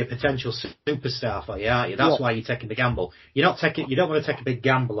to be a potential superstar for you, aren't you? That's why you're taking the gamble. You don't want to take a big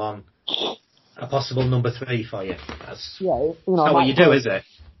gamble on a possible number 3 for you. That's not what you do, is it?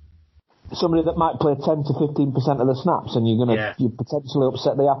 Somebody that might play 10 to 15% of the snaps, and you potentially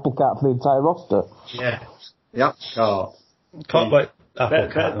upset the apple cart for the entire roster. Yeah, the apple cart. Can't wait. Set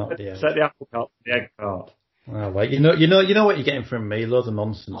the apple cart for the egg cart. Oh, wait, you know what you're getting from me. Loads of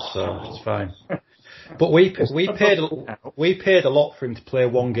nonsense, so it's fine. But we paid a lot for him to play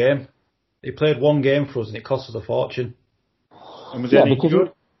one game. He played one game for us, and it cost us a fortune. And was any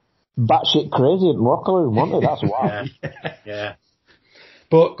good? Batshit crazy at Rockler, wasn't it? That's why. Yeah.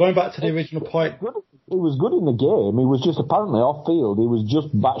 But going back to the original point, he was good in the game. He was just apparently off field. He was just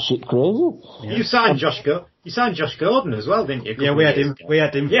batshit crazy. Yeah. You signed Josh Gordon as well, didn't you? Yeah, we had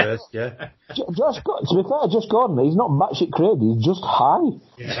him first. Yeah. To be fair, Josh Gordon, he's not batshit crazy. He's just high.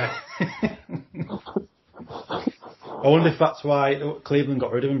 Yeah. I wonder if that's why Cleveland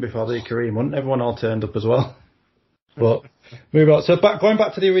got rid of him before the Kareem. Wouldn't everyone all turned up as well? But move on. So going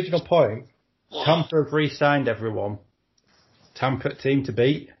back to the original point, Tampa have re-signed everyone. Tampa team to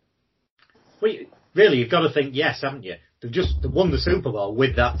beat. Well, really, you've got to think yes, haven't you? They've won the Super Bowl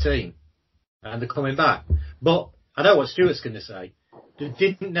with that team, and they're coming back. But I know what Stuart's going to say. They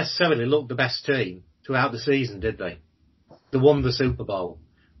didn't necessarily look the best team throughout the season, did they? They won the Super Bowl,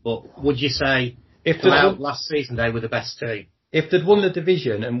 but would you say throughout last season they were the best team? If they'd won the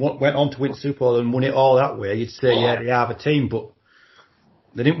division and went on to win Super Bowl and won it all that way, you'd say they have a team. But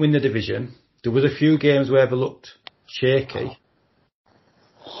they didn't win the division. There was a few games where they looked shaky.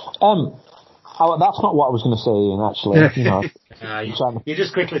 That's not what I was going to say, Ian, actually. You're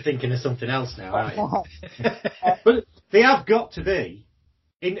just quickly thinking of something else now, aren't you? But they have got to be,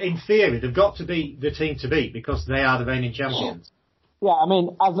 in theory, they've got to be the team to beat because they are the reigning champions. Yeah, I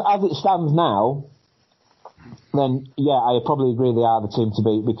mean, as it stands now, then, I probably agree they are the team to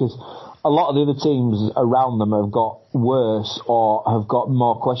beat because a lot of the other teams around them have got worse or have got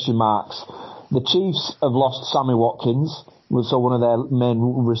more question marks. The Chiefs have lost Sammy Watkins, so one of their main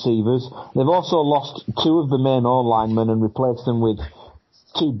receivers. They've also lost 2 of the main O-linemen and replaced them with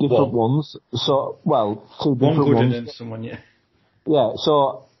 2 different ones. So, 2 different ones. And someone, Yeah,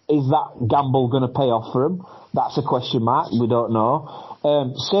 so is that gamble going to pay off for them? That's a question mark. We don't know.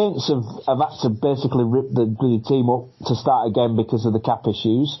 Saints have had to basically rip the team up to start again because of the cap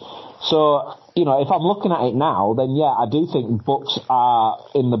issues. So, if I'm looking at it now, then I do think Bucs are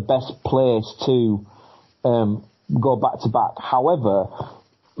in the best place to go back to back. However,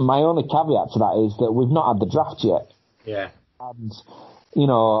 my only caveat to that is that we've not had the draft yet. Yeah. And,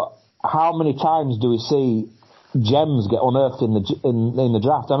 how many times do we see gems get unearthed in the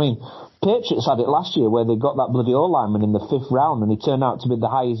draft? I mean, Patriots had it last year where they got that bloody O-lineman in the 5th round and he turned out to be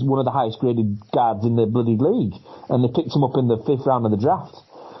one of the highest graded guards in the bloody league. And they picked him up in the 5th round of the draft.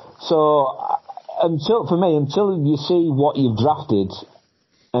 So, until you see what you've drafted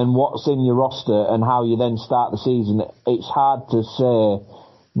and what's in your roster and how you then start the season, it's hard to say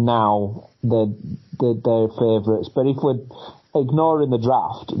now they're favourites. But if we're ignoring the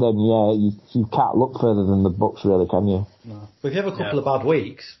draft, then you can't look further than the Bucs, really, can you? No. But if you have a couple of bad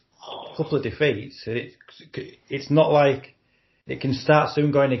weeks, a couple of defeats, it's not like it can start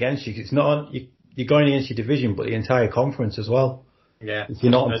soon going against you. It's not you're going against your division, but the entire conference as well. Yeah. If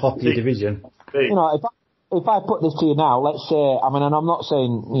you're not on top of your division. If if I put this to you now, let's say, I mean, and I'm not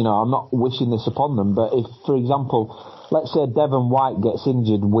saying, you know, I'm not wishing this upon them, but if, for example, let's say Devon White gets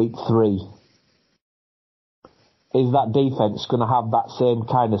injured week 3, is that defence going to have that same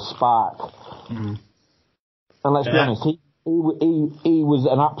kind of spark? Mm. And let's be honest, he was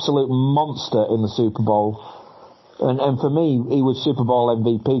an absolute monster in the Super Bowl. And for me, he was Super Bowl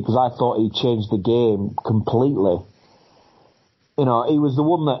MVP because I thought he changed the game completely. You know, he was the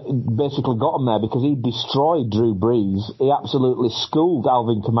one that basically got him there because he destroyed Drew Brees. He absolutely schooled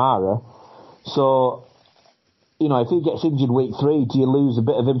Alvin Kamara. So, you know, if he gets injured week 3, do you lose a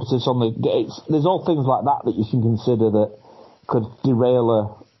bit of impetus on the... There's all things like that you can consider that could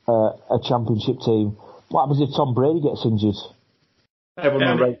derail a championship team. What happens if Tom Brady gets injured?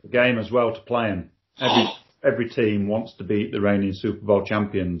 Everyone will rate the game as well to play him. Every team wants to beat the reigning Super Bowl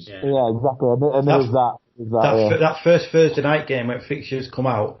champions. Yeah, exactly. And there's that. That first Thursday night game when fixtures come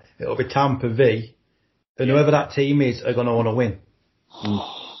out, it'll be Tampa v. And whoever that team is are going to want to win.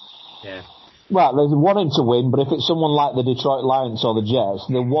 Yeah. Well, they're wanting to win, but if it's someone like the Detroit Lions or the Jets,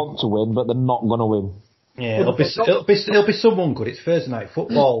 they want to win, but they're not going to win. Yeah, it'll be someone good. It's Thursday night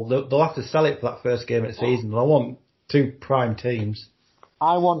football. They'll have to sell it for that first game of the season. I want 2 prime teams.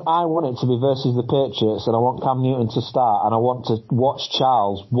 I want it to be versus the Patriots, and I want Cam Newton to start, and I want to watch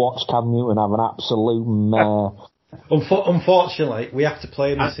Cam Newton have an absolute mare. Unfortunately, we have to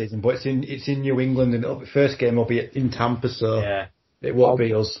play him this season, but it's in New England, and the first game will be in Tampa, so it won't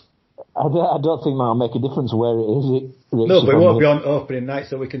be us. I don't think that'll make a difference where it is. No, but it won't be on opening night,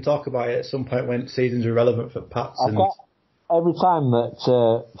 so we can talk about it at some point when season's irrelevant for Pats. Every time that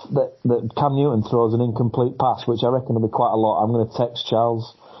Cam Newton throws an incomplete pass, which I reckon will be quite a lot, I'm going to text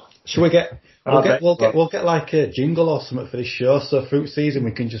Charles. Should we get? We'll get like a jingle or something for this show. So through season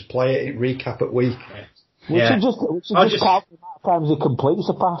we can just play it, recap at week. We should just count the amount of times he completes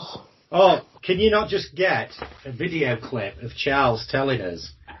a pass. Oh, can you not just get a video clip of Charles telling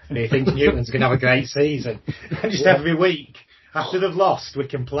us that he thinks Newton's going to have a great season, and just every week after they've lost, we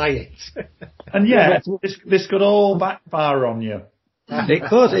can play it. And this could all backfire on you.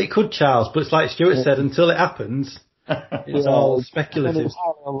 It could, Charles, but it's like Stuart said, until it happens, it's all speculative. It's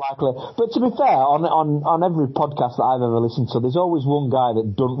highly unlikely. But to be fair, on every podcast that I've ever listened to, there's always one guy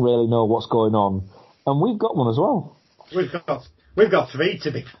that doesn't really know what's going on. And we've got one as well. We've got 3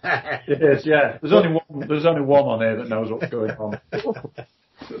 to be fair. It is, yeah. There's only one on here that knows what's going on.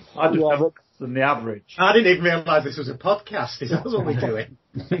 I just know than the average. I didn't even realise this was a podcast. Is that what we're doing?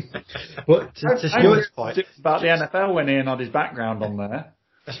 But to Stuart's point, it's about the NFL when Ian had his background on there.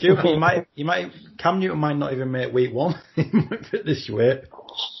 Stuart, Cam Newton might not even make week 1 this year.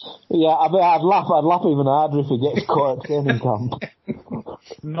 Yeah, I'd laugh even harder if he gets caught at training camp.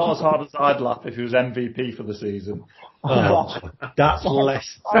 Not as hard as I'd laugh if he was MVP for the season. That's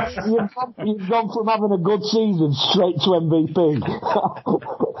less. You've gone from having a good season straight to MVP.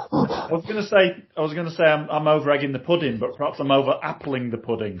 I was going to say I'm over egging the pudding, but perhaps I'm over appling the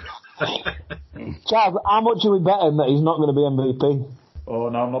pudding. Charles, how much are we betting that he's not going to be MVP? Oh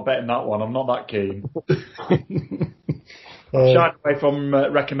no, I'm not betting that one. I'm not that keen. I'm shying away from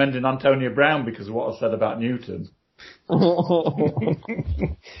recommending Antonio Brown because of what I said about Newton.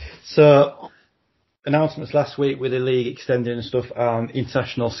 So, announcements last week with the league extending and stuff, and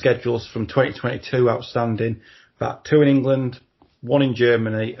international schedules from 2022 outstanding. About 2 in England, 1 in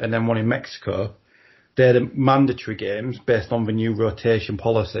Germany, and then 1 in Mexico. They're the mandatory games based on the new rotation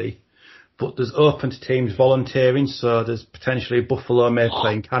policy. But there's open to teams volunteering, so there's potentially Buffalo may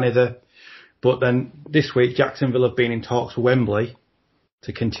play in Canada. But then this week, Jacksonville have been in talks with Wembley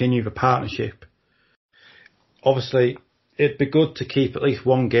to continue the partnership. Obviously, it'd be good to keep at least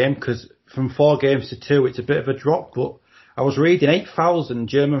 1 game, because from 4 games to 2, it's a bit of a drop. But I was reading 8,000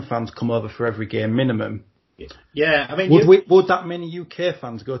 German fans come over for every game minimum. Yeah, I mean, would that many UK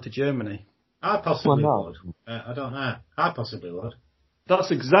fans go to Germany? I possibly would. I don't know. I possibly would.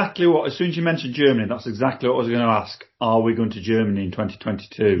 That's exactly what, as soon as you mentioned Germany, that's exactly what I was going to ask. Are we going to Germany in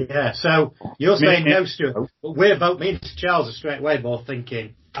 2022? Yeah, so you're saying no, Stuart. But we're both, me and Charles are straight away both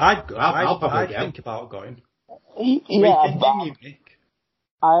thinking, I'll probably go. Think about going. Yeah,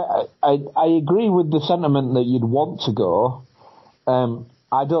 I agree with the sentiment that you'd want to go.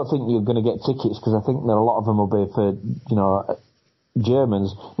 I don't think you're going to get tickets because I think that a lot of them will be for,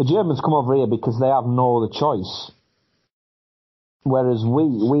 Germans. The Germans come over here because they have no other choice. Whereas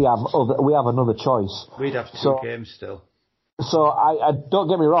we have another choice. We'd have 2 games still. So I don't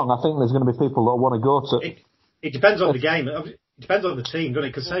get me wrong. I think there's going to be people that want to go to. It depends on the game. It depends on the team, doesn't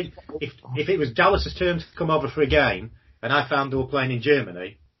it? Because say if it was Dallas's turn to come over for a game and I found they were playing in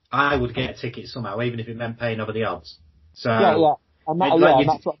Germany, I would get a ticket somehow, even if it meant paying over the odds. So yeah.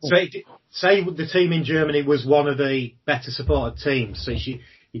 say the team in Germany was one of the better supported teams, so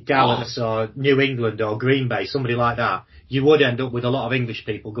your Dallas or New England or Green Bay, somebody like that, you would end up with a lot of English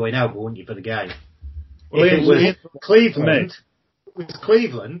people going over, wouldn't you, for the game? Well, if it was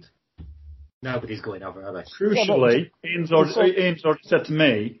Cleveland, nobody's going over, are they? Crucially, Ian's already said to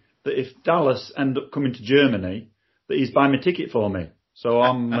me that if Dallas end up coming to Germany, that he's buying my ticket for me. So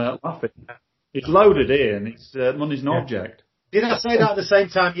I'm laughing. It's loaded, Ian. It's money's no object. Did I say that at the same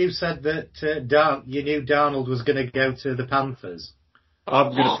time you said that you knew Darnold was going to go to the Panthers?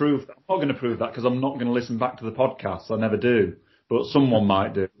 I'm not going to prove that because I'm not going to listen back to the podcast. I never do. But someone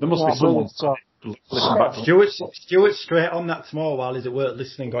might do. There must be someone to listen back to. Stuart straight on that tomorrow while is it worth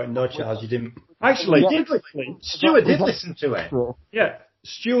listening, going, no, Charles, you didn't. Actually, Stuart did listen to it. Yeah.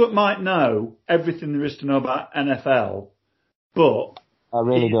 Stuart might know everything there is to know about NFL, but I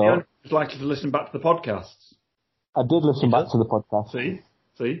really don't. He's likely to listen back to the podcasts. I did listen back to the podcast.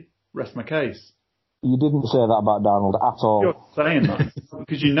 See, rest my case. You didn't say that about Darnold at all. You're saying that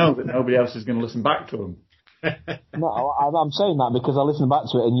because you know that nobody else is going to listen back to him. No, I'm saying that because I listened back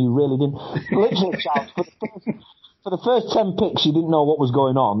to it and you really didn't. Literally, Charles, for the first 10 picks, you didn't know what was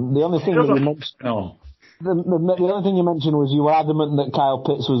going on. The only thing that you mentioned. The only thing you mentioned was you were adamant that Kyle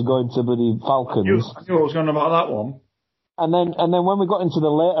Pitts was going to the Falcons. I knew what was going on about that one. And then when we got into the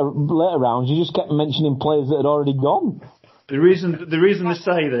later rounds, you just kept mentioning players that had already gone. The reason they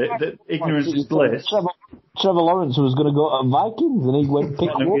say that ignorance is bliss. Trevor Lawrence was going to go to Vikings, and he went pick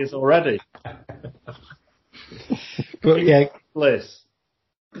him up. He is already. But yeah, bliss.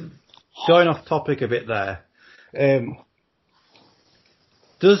 Going off topic a bit there.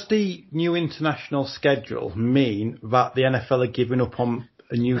 Does the new international schedule mean that the NFL are giving up on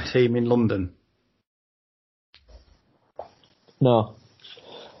a new team in London? No.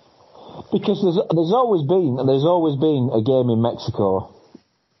 Because there's always been a game in Mexico.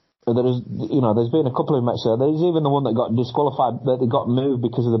 There's been a couple in Mexico. There's even the one that got disqualified, that they got moved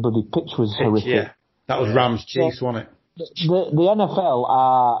because of the bloody pitch was horrific. Yeah, that was Rams Chiefs, wasn't it? The NFL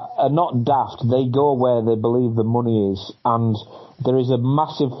are not daft. They go where they believe the money is, and there is a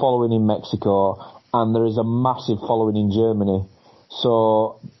massive following in Mexico, and there is a massive following in Germany.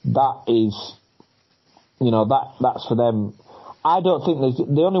 So that is, that's for them. I don't think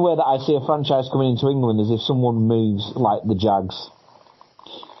the only way that I see a franchise coming into England is if someone moves like the Jags.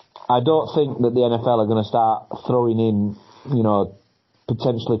 I don't think that the NFL are going to start throwing in,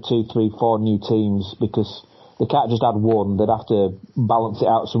 potentially 2, 3, 4 new teams, because they can't just add one. They'd have to balance it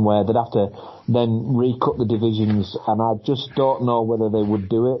out somewhere. They'd have to then recut the divisions, and I just don't know whether they would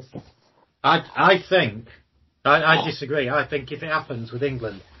do it. I disagree. I think if it happens with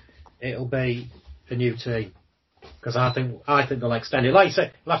England, it'll be a new team. Because I think they'll extend it. Like you say,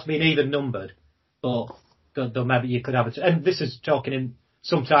 it'll have to be an even numbered, but maybe you could have it. And this is talking in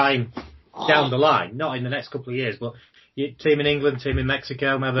some time down the line, not in the next couple of years, but team in England, team in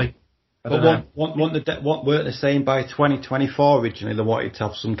Mexico, maybe. But weren't they saying by 2024 originally they wanted to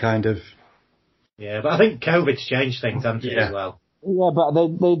have some kind of... Yeah, but I think COVID's changed things, hasn't it, as well? Yeah, but they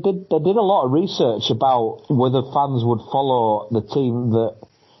did a lot of research about whether fans would follow the team that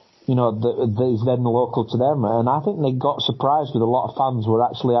that is then local to them, and I think they got surprised with a lot of fans who were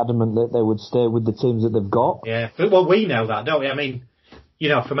actually adamant that they would stay with the teams that they've got. Yeah, well, we know that, don't we? I mean,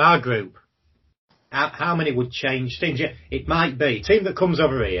 from our group, how many would change teams? It might be a team that comes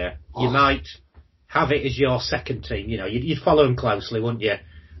over here. You might have it as your second team. You'd follow them closely, wouldn't you?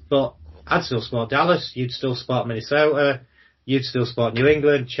 But I'd still support Dallas. You'd still support Minnesota. You'd still support New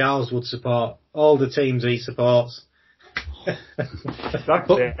England. Charles would support all the teams he supports.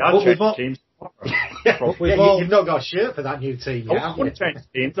 Exactly. I'd change teams. You've not got a shirt for that new team yet. I wouldn't change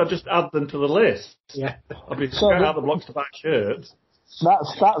teams. I'd just add them to the list. Yeah. I'd be going out the blocks to buy shirts.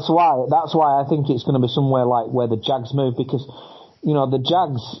 That's why I think it's going to be somewhere like where the Jags move, because the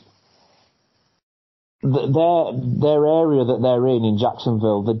Jags, their area that they're in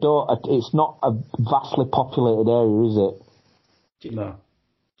Jacksonville, it's not a vastly populated area, is it? No.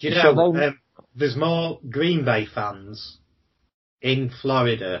 Do you know there's more Green Bay fans in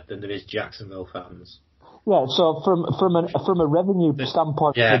Florida than there is Jacksonville fans? Yeah, so from a revenue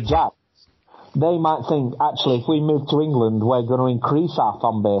standpoint for the Jags, they might think, actually, if we move to England, we're going to increase our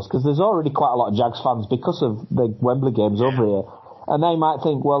fan base, because there's already quite a lot of Jags fans because of the Wembley games over here. And they might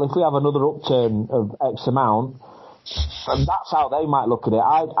think, well, if we have another upturn of X amount, and that's how they might look at it.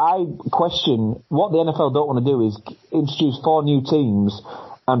 I question, what the NFL don't want to do is introduce 4 new teams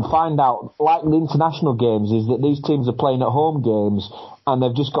and find out, like the international games, is that these teams are playing at home games and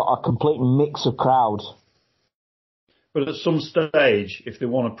they've just got a complete mix of crowds. But at some stage, if they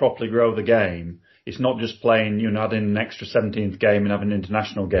want to properly grow the game, it's not just playing, adding an extra 17th game and having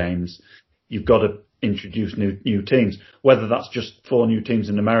international games. You've got to introduce new teams. Whether that's just 4 new teams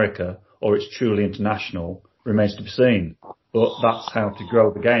in America or it's truly international remains to be seen. But that's how to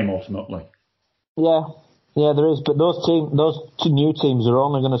grow the game ultimately. Yeah, there is. But those 2 new teams are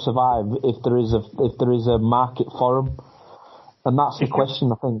only going to survive if there is a market for them, and that's the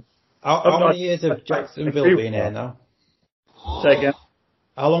question, I think. How many years have Jacksonville been here now? Say again.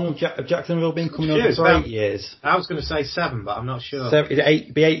 How long have Jacksonville been coming over for? 8 years. I was going to say 7, but I'm not sure. 7,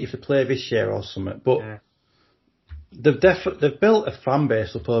 it'd be 8 if they play this year or something. But they've built a fan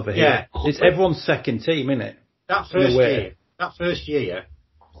base up over here. Yeah. It's everyone's second team, isn't it? That first year,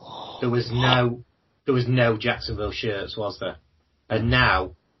 there was no Jacksonville shirts, was there? And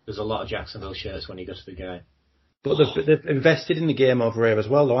now there's a lot of Jacksonville shirts when you go to the game. But they've invested in the game over here as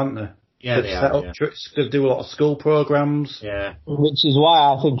well, though, haven't they? Yeah, they do a lot of school programs. Yeah. Which is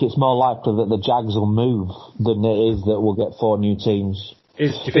why I think it's more likely that the Jags will move than it is that we'll get 4 new teams. Do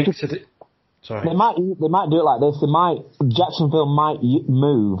you think? Sorry. They might do it like this. Jacksonville might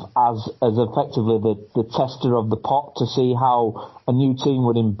move as effectively the tester of the pot to see how a new team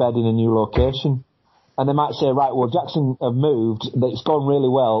would embed in a new location. And they might say, right, well, Jackson have moved, it's gone really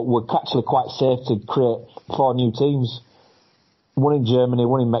well, we're actually quite safe to create 4 new teams. One in Germany,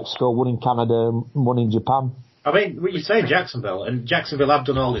 one in Mexico, one in Canada, one in Japan. I mean, what you say Jacksonville, and Jacksonville have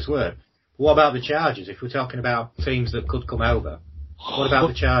done all this work. What about the Chargers? If we're talking about teams that could come over, what about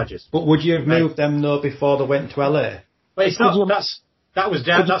the Chargers? But would you have moved them though before they went to LA? Well, it's not. That's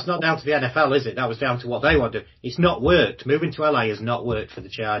not down to the NFL, is it? That was down to what they want to do. It's not worked. Moving to LA has not worked for the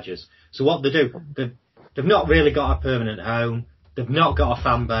Chargers. So what they do, they've not really got a permanent home. They've not got a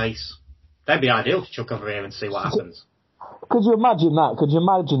fan base. They'd be ideal to chuck over here and see what happens. Could you imagine that? Could you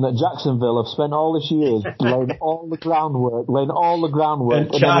imagine that Jacksonville have spent all this years laying all the groundwork,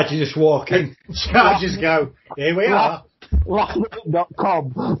 and Chargers just walk in. Chargers go, here we are.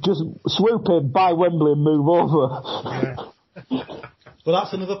 Lastminute.com, just swoop in, buy Wembley and move over. Well,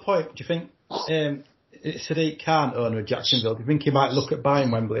 that's another point. Do you think Sadiq Khan, owner of Jacksonville, do you think he might look at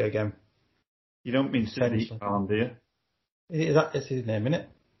buying Wembley again? You don't mean Sadiq Khan, do you? That's his name, isn't it?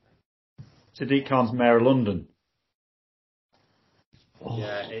 Sadiq Khan's Mayor of London.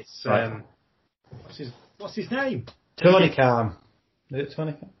 Yeah, it's what's his name? Tony Khan. Is it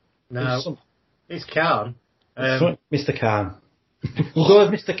Tony Khan? No, it's Khan. Mr. Khan. We'll go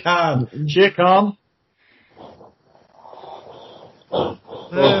with Mr. Khan. Sheikh Khan.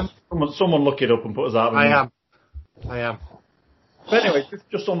 Someone look it up and put us out. I am. But anyway,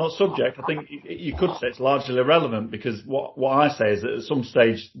 just on that subject, I think you could say it's largely irrelevant because what I say is that at some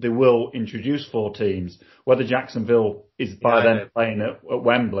stage they will introduce 4 teams. Whether Jacksonville is by then playing at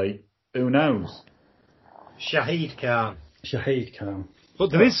Wembley, who knows? Shahid Khan. But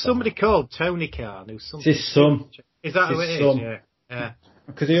there is somebody called Tony Khan who's something. It's his son. Is that who it is? Yeah.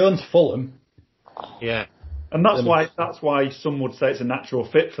 Because he owns Fulham. Yeah. And that's why some would say it's a natural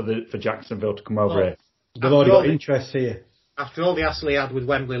fit for Jacksonville to come over here. They've already got interest here. After all the hassle he had with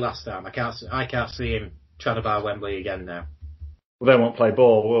Wembley last time, I can't see him trying to buy Wembley again now. Well, they won't play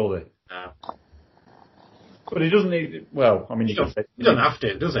ball, will they? No. But he doesn't need. Well, I mean, he doesn't have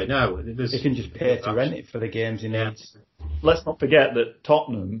to, does he? No. He can just pay to rent it for the games he needs. Let's not forget that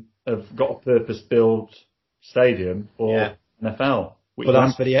Tottenham have got a purpose-built stadium for NFL. But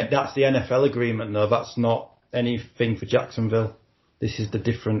that's the NFL agreement, though. That's not anything for Jacksonville. This is the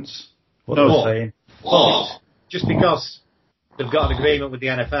difference. What they're saying. Just because they've got an agreement with the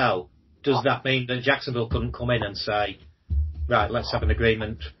NFL, does that mean that Jacksonville couldn't come in and say, right, let's have an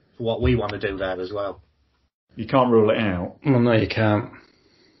agreement for what we want to do there as well? You can't rule it out. Well, no, you can't.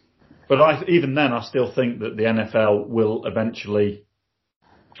 But even then, I still think that the NFL will eventually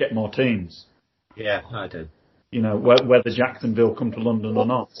get more teams. Yeah, I do. You know, whether Jacksonville come to London or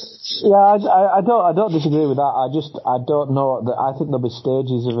not. Yeah, I don't disagree with that. I don't know that. I think there'll be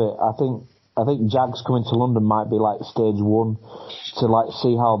stages of it. I think Jags coming to London might be like stage 1 to like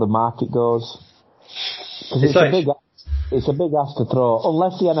see how the market goes. Because it's a big ask to throw.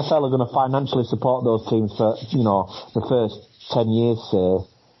 Unless the NFL are going to financially support those teams for, the first 10 years, say,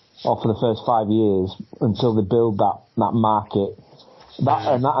 or for the first 5 years until they build that market.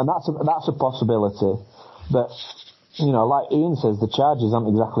 That's a possibility. But, like Ian says, the Chargers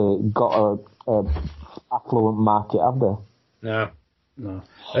haven't exactly got a affluent market, have they? No.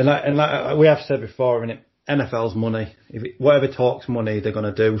 And like we have said before, NFL's money. Whatever talks money, they're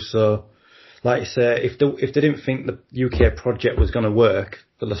going to do. So, like you say, if they didn't think the UK project was going to work,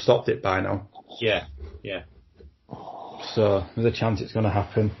 they'll have stopped it by now. Yeah. So there's a chance it's going to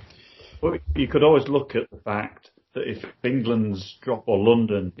happen. Well, you could always look at the fact that if England's or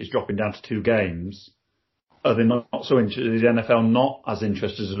London is dropping down to 2 games, are they not so interested? Is the NFL not as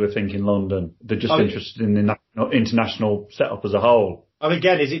interested as we think in London? They're just interested in the international setup as a whole. And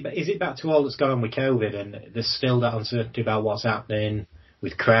again, is it back to all that's going on with COVID, and there's still that uncertainty about what's happening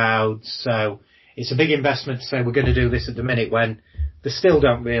with crowds? So it's a big investment to say we're going to do this at the minute when they still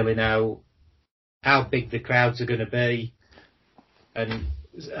don't really know how big the crowds are going to be. And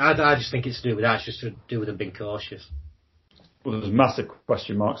I just think it's to do with that. It's just to do with them being cautious. Well, there's massive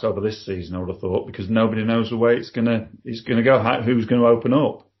question marks over this season, I would have thought, because nobody knows the way it's going to go, who's going to open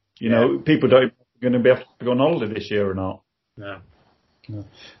up. You know, people don't going to be able to go on holiday this year or not. No.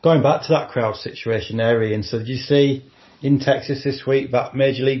 Going back to that crowd situation there, Ian, so did you see in Texas this week that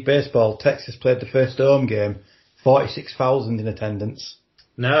Major League Baseball, Texas played the first home game, 46,000 in attendance?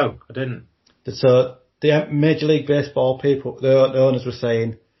 No, I didn't. So the Major League Baseball people, the owners were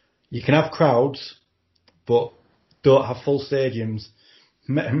saying, you can have crowds, but don't have full stadiums.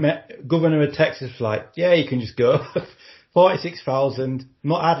 Governor of Texas was like, yeah, you can just go. 46,000,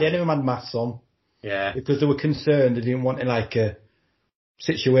 not hardly anyone had masks on. Yeah. Because they were concerned, they didn't want like a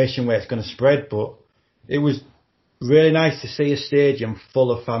situation where it's going to spread, but it was really nice to see a stadium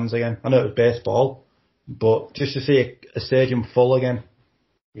full of fans again. I know it was baseball, but just to see a stadium full again.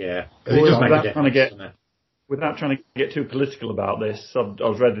 Yeah. Without trying to get too political about this, I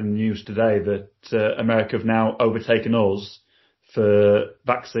was reading in the news today that America have now overtaken us for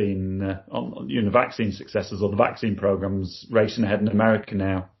vaccine successes, or the vaccine programs racing ahead in America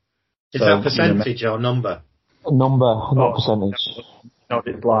now. Is that percentage or number? Number, not percentage. No,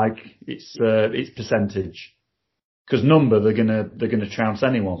 it's percentage. Because number, they're gonna trounce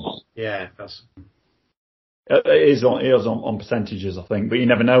anyone. Yeah, that's. It is on percentages, I think, but you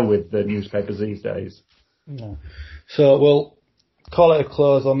never know with the newspapers these days. No. So we'll call it a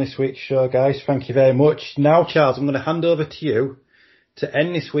close on this week's show, guys. Thank you very much. Now, Charles, I'm going to hand over to you to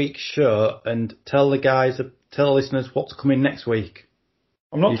end this week's show and tell the listeners what's coming next week.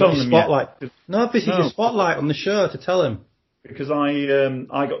 I'm not telling them spotlight. Yet. No, this is your spotlight on the show to tell them. Because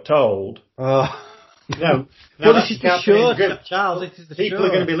I got told. No, this is the show, Charles. This is the People show. are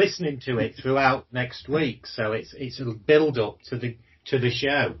going to be listening to it throughout next week, so it's a build up to the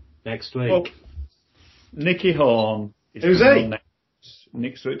show next week. Well, Nicky Horn is Who's he?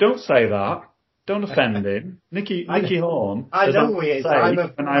 Next week. Don't say that. Don't offend him. Nicky Horn. I know who he is. I'm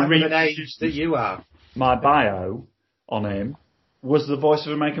of an age that you are. My bio on him was the voice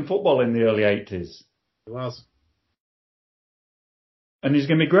of American football in the early 80s. He was. And he's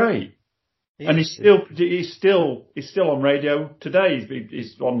going to be great. And he's still on radio today.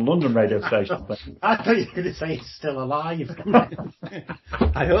 He's on London radio station. I thought you were going to say he's still alive.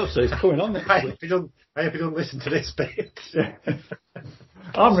 I hope so. He's coming on next week. I hope you don't listen to this bit.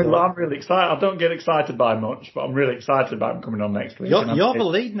 I'm really excited. I don't get excited by much, but I'm really excited about him coming on next week. You're the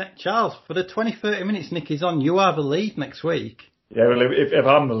lead, Charles. For the 20-30 minutes Nicky's on, you are the lead next week. Yeah, well, if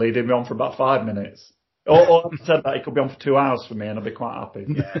I'm the lead, he'll be on for about 5 minutes. Or I said that he could be on for 2 hours for me, and I'll be quite happy.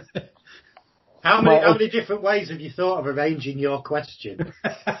 Yeah. How many different ways have you thought of arranging your question?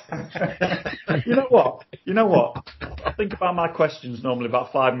 You know what? I think about my questions normally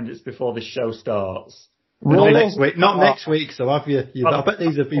about 5 minutes before this show starts. Really? Not next week, so have you? I bet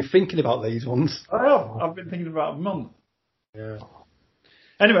these have been thinking about these ones. I have. I've been thinking about a month. Yeah.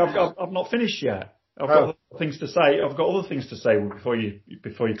 Anyway, I've not finished yet. I've got other things to say. I've got other things to say before you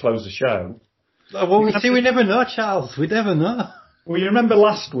close the show. Well, we never know, Charles. We never know. Well, you remember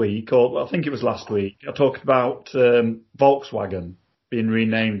last week, or I think it was last week, I talked about Volkswagen being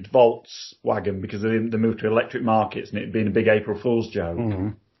renamed Volkswagen because they moved to electric markets and it being a big April Fool's joke. Mm-hmm.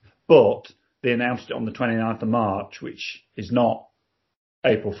 But they announced it on the 29th of March, which is not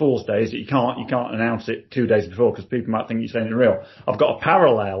April Fool's Day, is it? You can't announce it 2 days before because people might think you're saying it real. I've got a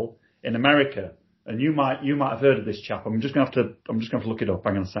parallel in America, and you might have heard of this chap. I'm just going to look it up.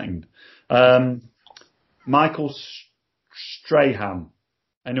 Hang on a second. Michael Strahan.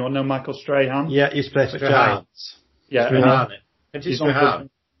 Anyone know Michael Strahan? Yeah, he's played for Giants. Yeah, he's on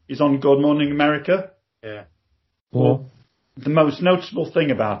Good Morning America. Yeah. Well, the most noticeable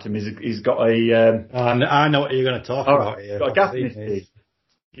thing about him is he's got a. I know what you're going to talk about here. Got a gap in his teeth.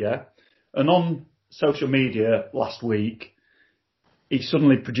 Yeah, and on social media last week, he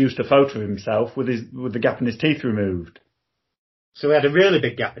suddenly produced a photo of himself with the gap in his teeth removed. So he had a really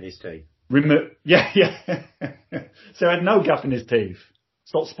big gap in his teeth. Yeah. So he had no gap in his teeth.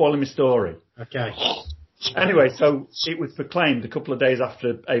 Stop spoiling my story. Okay. Anyway, so it was proclaimed a couple of days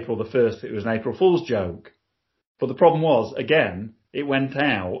after April the 1st it was an April Fool's joke. But the problem was, again, it went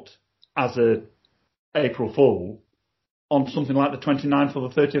out as a April Fool on something like the 29th or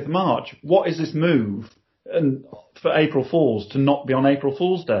the 30th of March. What is this move and for April Fools to not be on April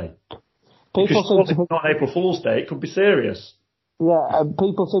Fool's Day. Because if it's not April Fool's Day, it could be serious. Yeah, and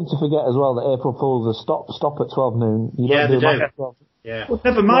people seem to forget as well that April Fools are stop at 12 noon. You yeah, don't they do. do. Yeah. Well,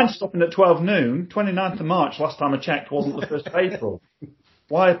 never mind stopping at 12 noon. 29th of March, last time I checked, wasn't the 1st of April.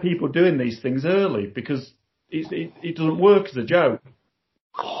 Why are people doing these things early? Because it doesn't work as a joke.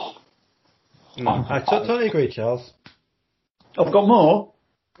 I totally agree, Charles. I've got more.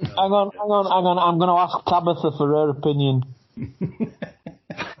 Hang on. I'm going to ask Tabitha for her opinion.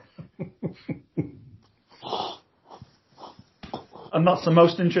 And that's the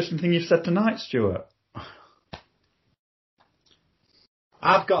most interesting thing you've said tonight, Stuart.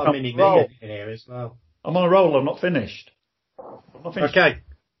 I've got a mini in here as well. I'm on a roll. I'm not finished. Okay.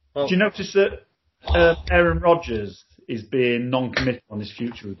 Well, do you notice that Aaron Rodgers is being non-committal on his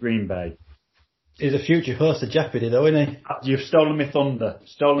future with Green Bay? He's a future host of Jeopardy, though, isn't he? You've stolen my thunder.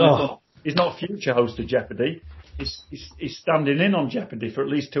 Thunder. He's not a future host of Jeopardy. He's standing in on Jeopardy for at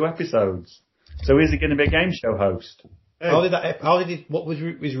least 2 episodes. So is he going to be a game show host? What was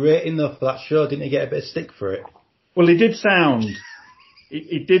his rating though for that show? Didn't he get a bit of stick for it? Well, he did sound.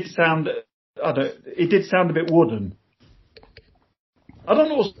 It did sound. It did sound a bit wooden. I don't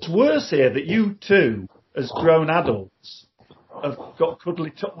know what's worse here, that you two, as grown adults, have got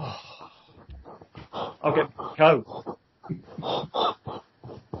cuddly. I'll get a coat.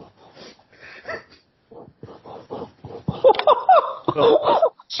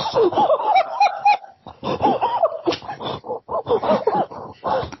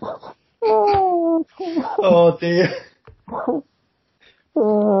 Oh dear.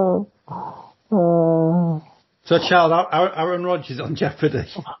 So, Charles, Aaron Rodgers on Jeopardy.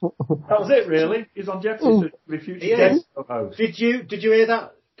 That was it, really. He's on Jeopardy. The future guest host. Did you hear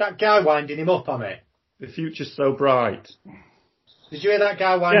that guy winding him up on it? The future's so bright. Did you hear that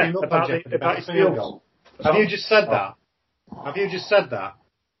guy winding him up on Jeopardy about his field goal? Have you just said that? Have you just said that?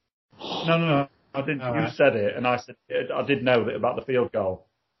 No. I didn't. You said it, and I said I did know that about the field goal.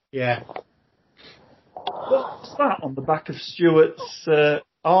 Yeah. What's that on the back of Stuart's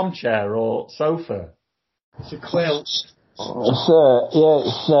armchair or sofa? It's a quilt.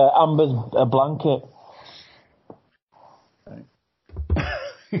 It's Amber's blanket.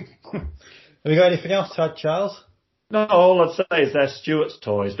 Have you got anything else to add, Charles? No, all I'd say is they're Stuart's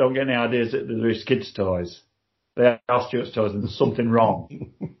toys. Don't get any ideas that they're his kids' toys. They are Stuart's toys, and there's something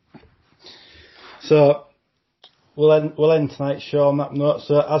wrong. So we'll end tonight's show on that note.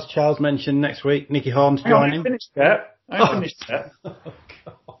 So as Charles mentioned, next week Nicky Horn's joining. I ain't finished yet.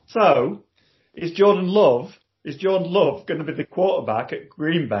 So is Jordan Love going to be the quarterback at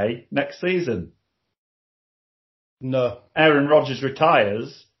Green Bay next season? No. Aaron Rodgers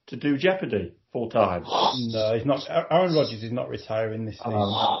retires to do Jeopardy full time. No, he's not. Aaron Rodgers is not retiring this season.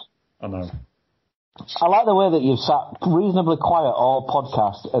 I know. I like the way that you've sat reasonably quiet all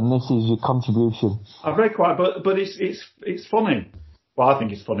podcast, and this is your contribution. I'm very quiet, but it's funny. Well, I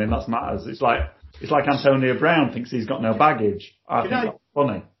think it's funny, and that matters. It's like Antonio Brown thinks he's got no baggage. I think that's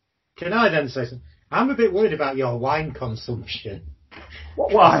funny. Can I then say something? I'm a bit worried about your wine consumption.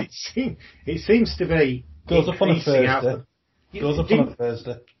 What wine? It seems to be goes up on a Thursday.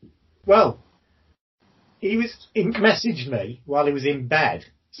 Well, he messaged me while he was in bed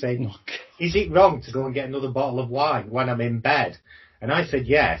saying, "Is it wrong to go and get another bottle of wine when I'm in bed?" And I said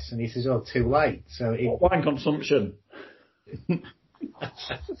yes, and he says, "Oh, too late." So wine consumption.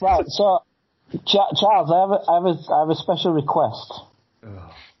 Right. So, Charles, I have a special request.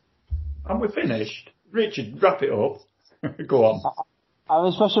 And we're finished. Richard, wrap it up. Go on. I have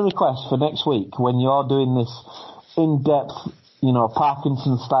a special request for next week when you're doing this in-depth,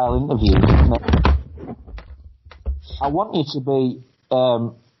 Parkinson-style interview. I want you to be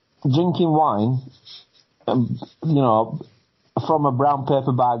drinking wine, from a brown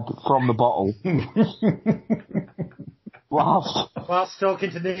paper bag from the bottle. Whilst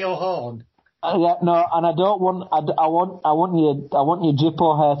talking to Neil Horn. Yeah, no, and I don't want. I want your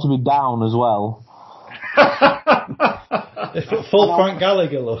Jippo hair to be down as well. Full Frank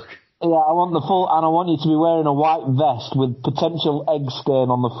Gallagher look. Yeah, I want the full, and I want you to be wearing a white vest with potential egg stain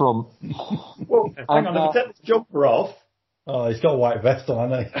on the front. Well, hang on, let me take this jumper off. Oh, he's got a white vest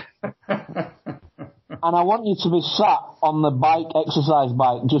on, hasn't he? And I want you to be sat on the exercise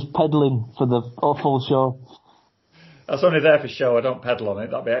bike, just pedalling for the full show. That's only there for show. I don't pedal on it.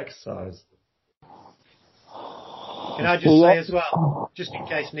 That'd be exercise. Can I just say as well, just in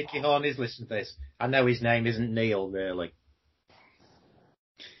case Nicky Horn is listening to this, I know his name isn't Neil, really.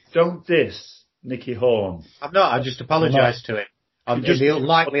 Don't diss Nicky Horn. I'm not. I just apologise to him. In the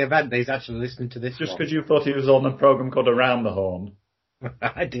unlikely event that he's actually listening to this. Just because you thought he was on a programme called Around the Horn.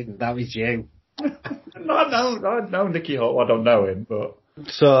 I didn't. That was you. I know Nicky Hawk. Well, I don't know him, but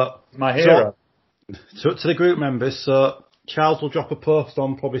my hero. So to the group members, so Charles will drop a post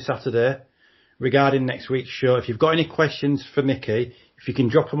on probably Saturday regarding next week's show. If you've got any questions for Nicky, if you can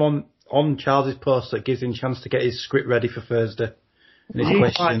drop them on Charles's post, that gives him a chance to get his script ready for Thursday. And his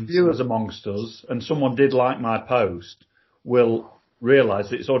questions. Viewers amongst us, and someone did like my post, will realise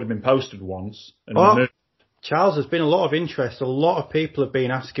that it's already been posted once. And Charles, there's been a lot of interest. A lot of people have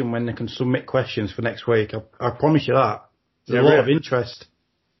been asking when they can submit questions for next week. I promise you that. There's a lot of interest.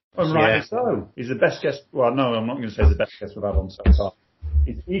 And rightly so. He's the best guest. Well, no, I'm not going to say he's the best guest we've had on so far.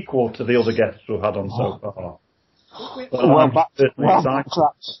 He's equal to the other guests we've had on so far.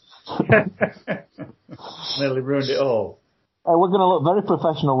 Nearly ruined it all. We're going to look very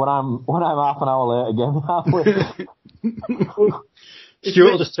professional when I'm half an hour late again, aren't we?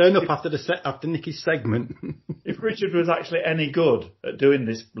 Stuart will just turn up after Nicky's segment. If Richard was actually any good at doing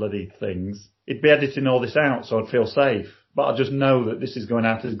this bloody things, he'd be editing all this out, so I'd feel safe. But I just know that this is going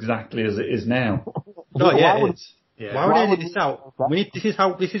out exactly as it is now. Oh yeah, it is. Yeah. Why would I edit this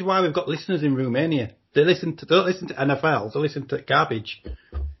out? This is why we've got listeners in Romania. They don't listen to NFL. They listen to garbage.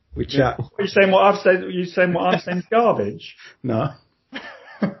 We chat. Are you saying what I've said? Are you saying what I'm saying is garbage? No.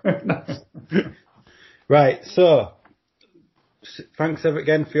 No. Right. So, thanks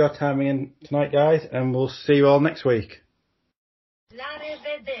again for your time again tonight, guys, and we'll see you all next week.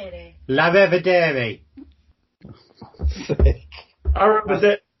 Arrivederci.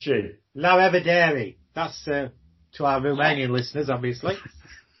 Arrivederci. Arrivederci. That's to our Romanian listeners, obviously.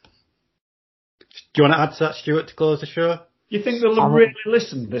 Do you want to add to that, Stuart, to close the show? You think they'll have really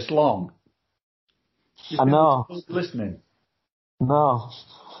listened this long? I know. Listening? No.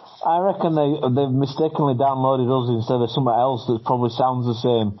 I reckon they've mistakenly downloaded us instead of something else that probably sounds the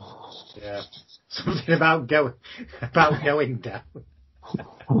same. Yeah. Something about going down.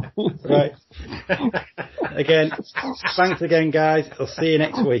 Right. Again, thanks again, guys. I'll see you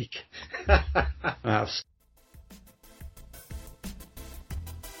next week.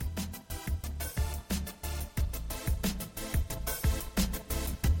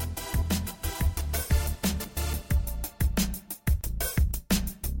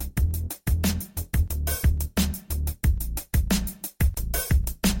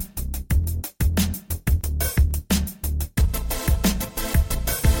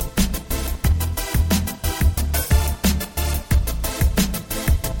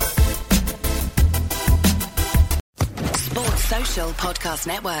 Podcast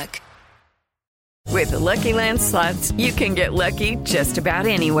Network. With the Lucky Land Slots, you can get lucky just about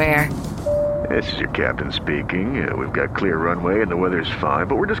anywhere. This is your captain speaking. We've got clear runway and the weather's fine,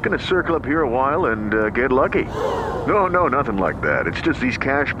 but we're just going to circle up here a while and get lucky. No, nothing like that. It's just these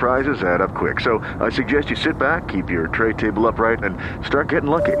cash prizes add up quick. So I suggest you sit back, keep your tray table upright, and start getting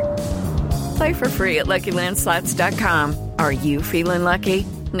lucky. Play for free at LuckyLandSlots.com. Are you feeling lucky?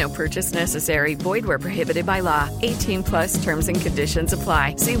 No purchase necessary. Void where prohibited by law. 18+ terms and conditions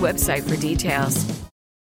apply. See website for details.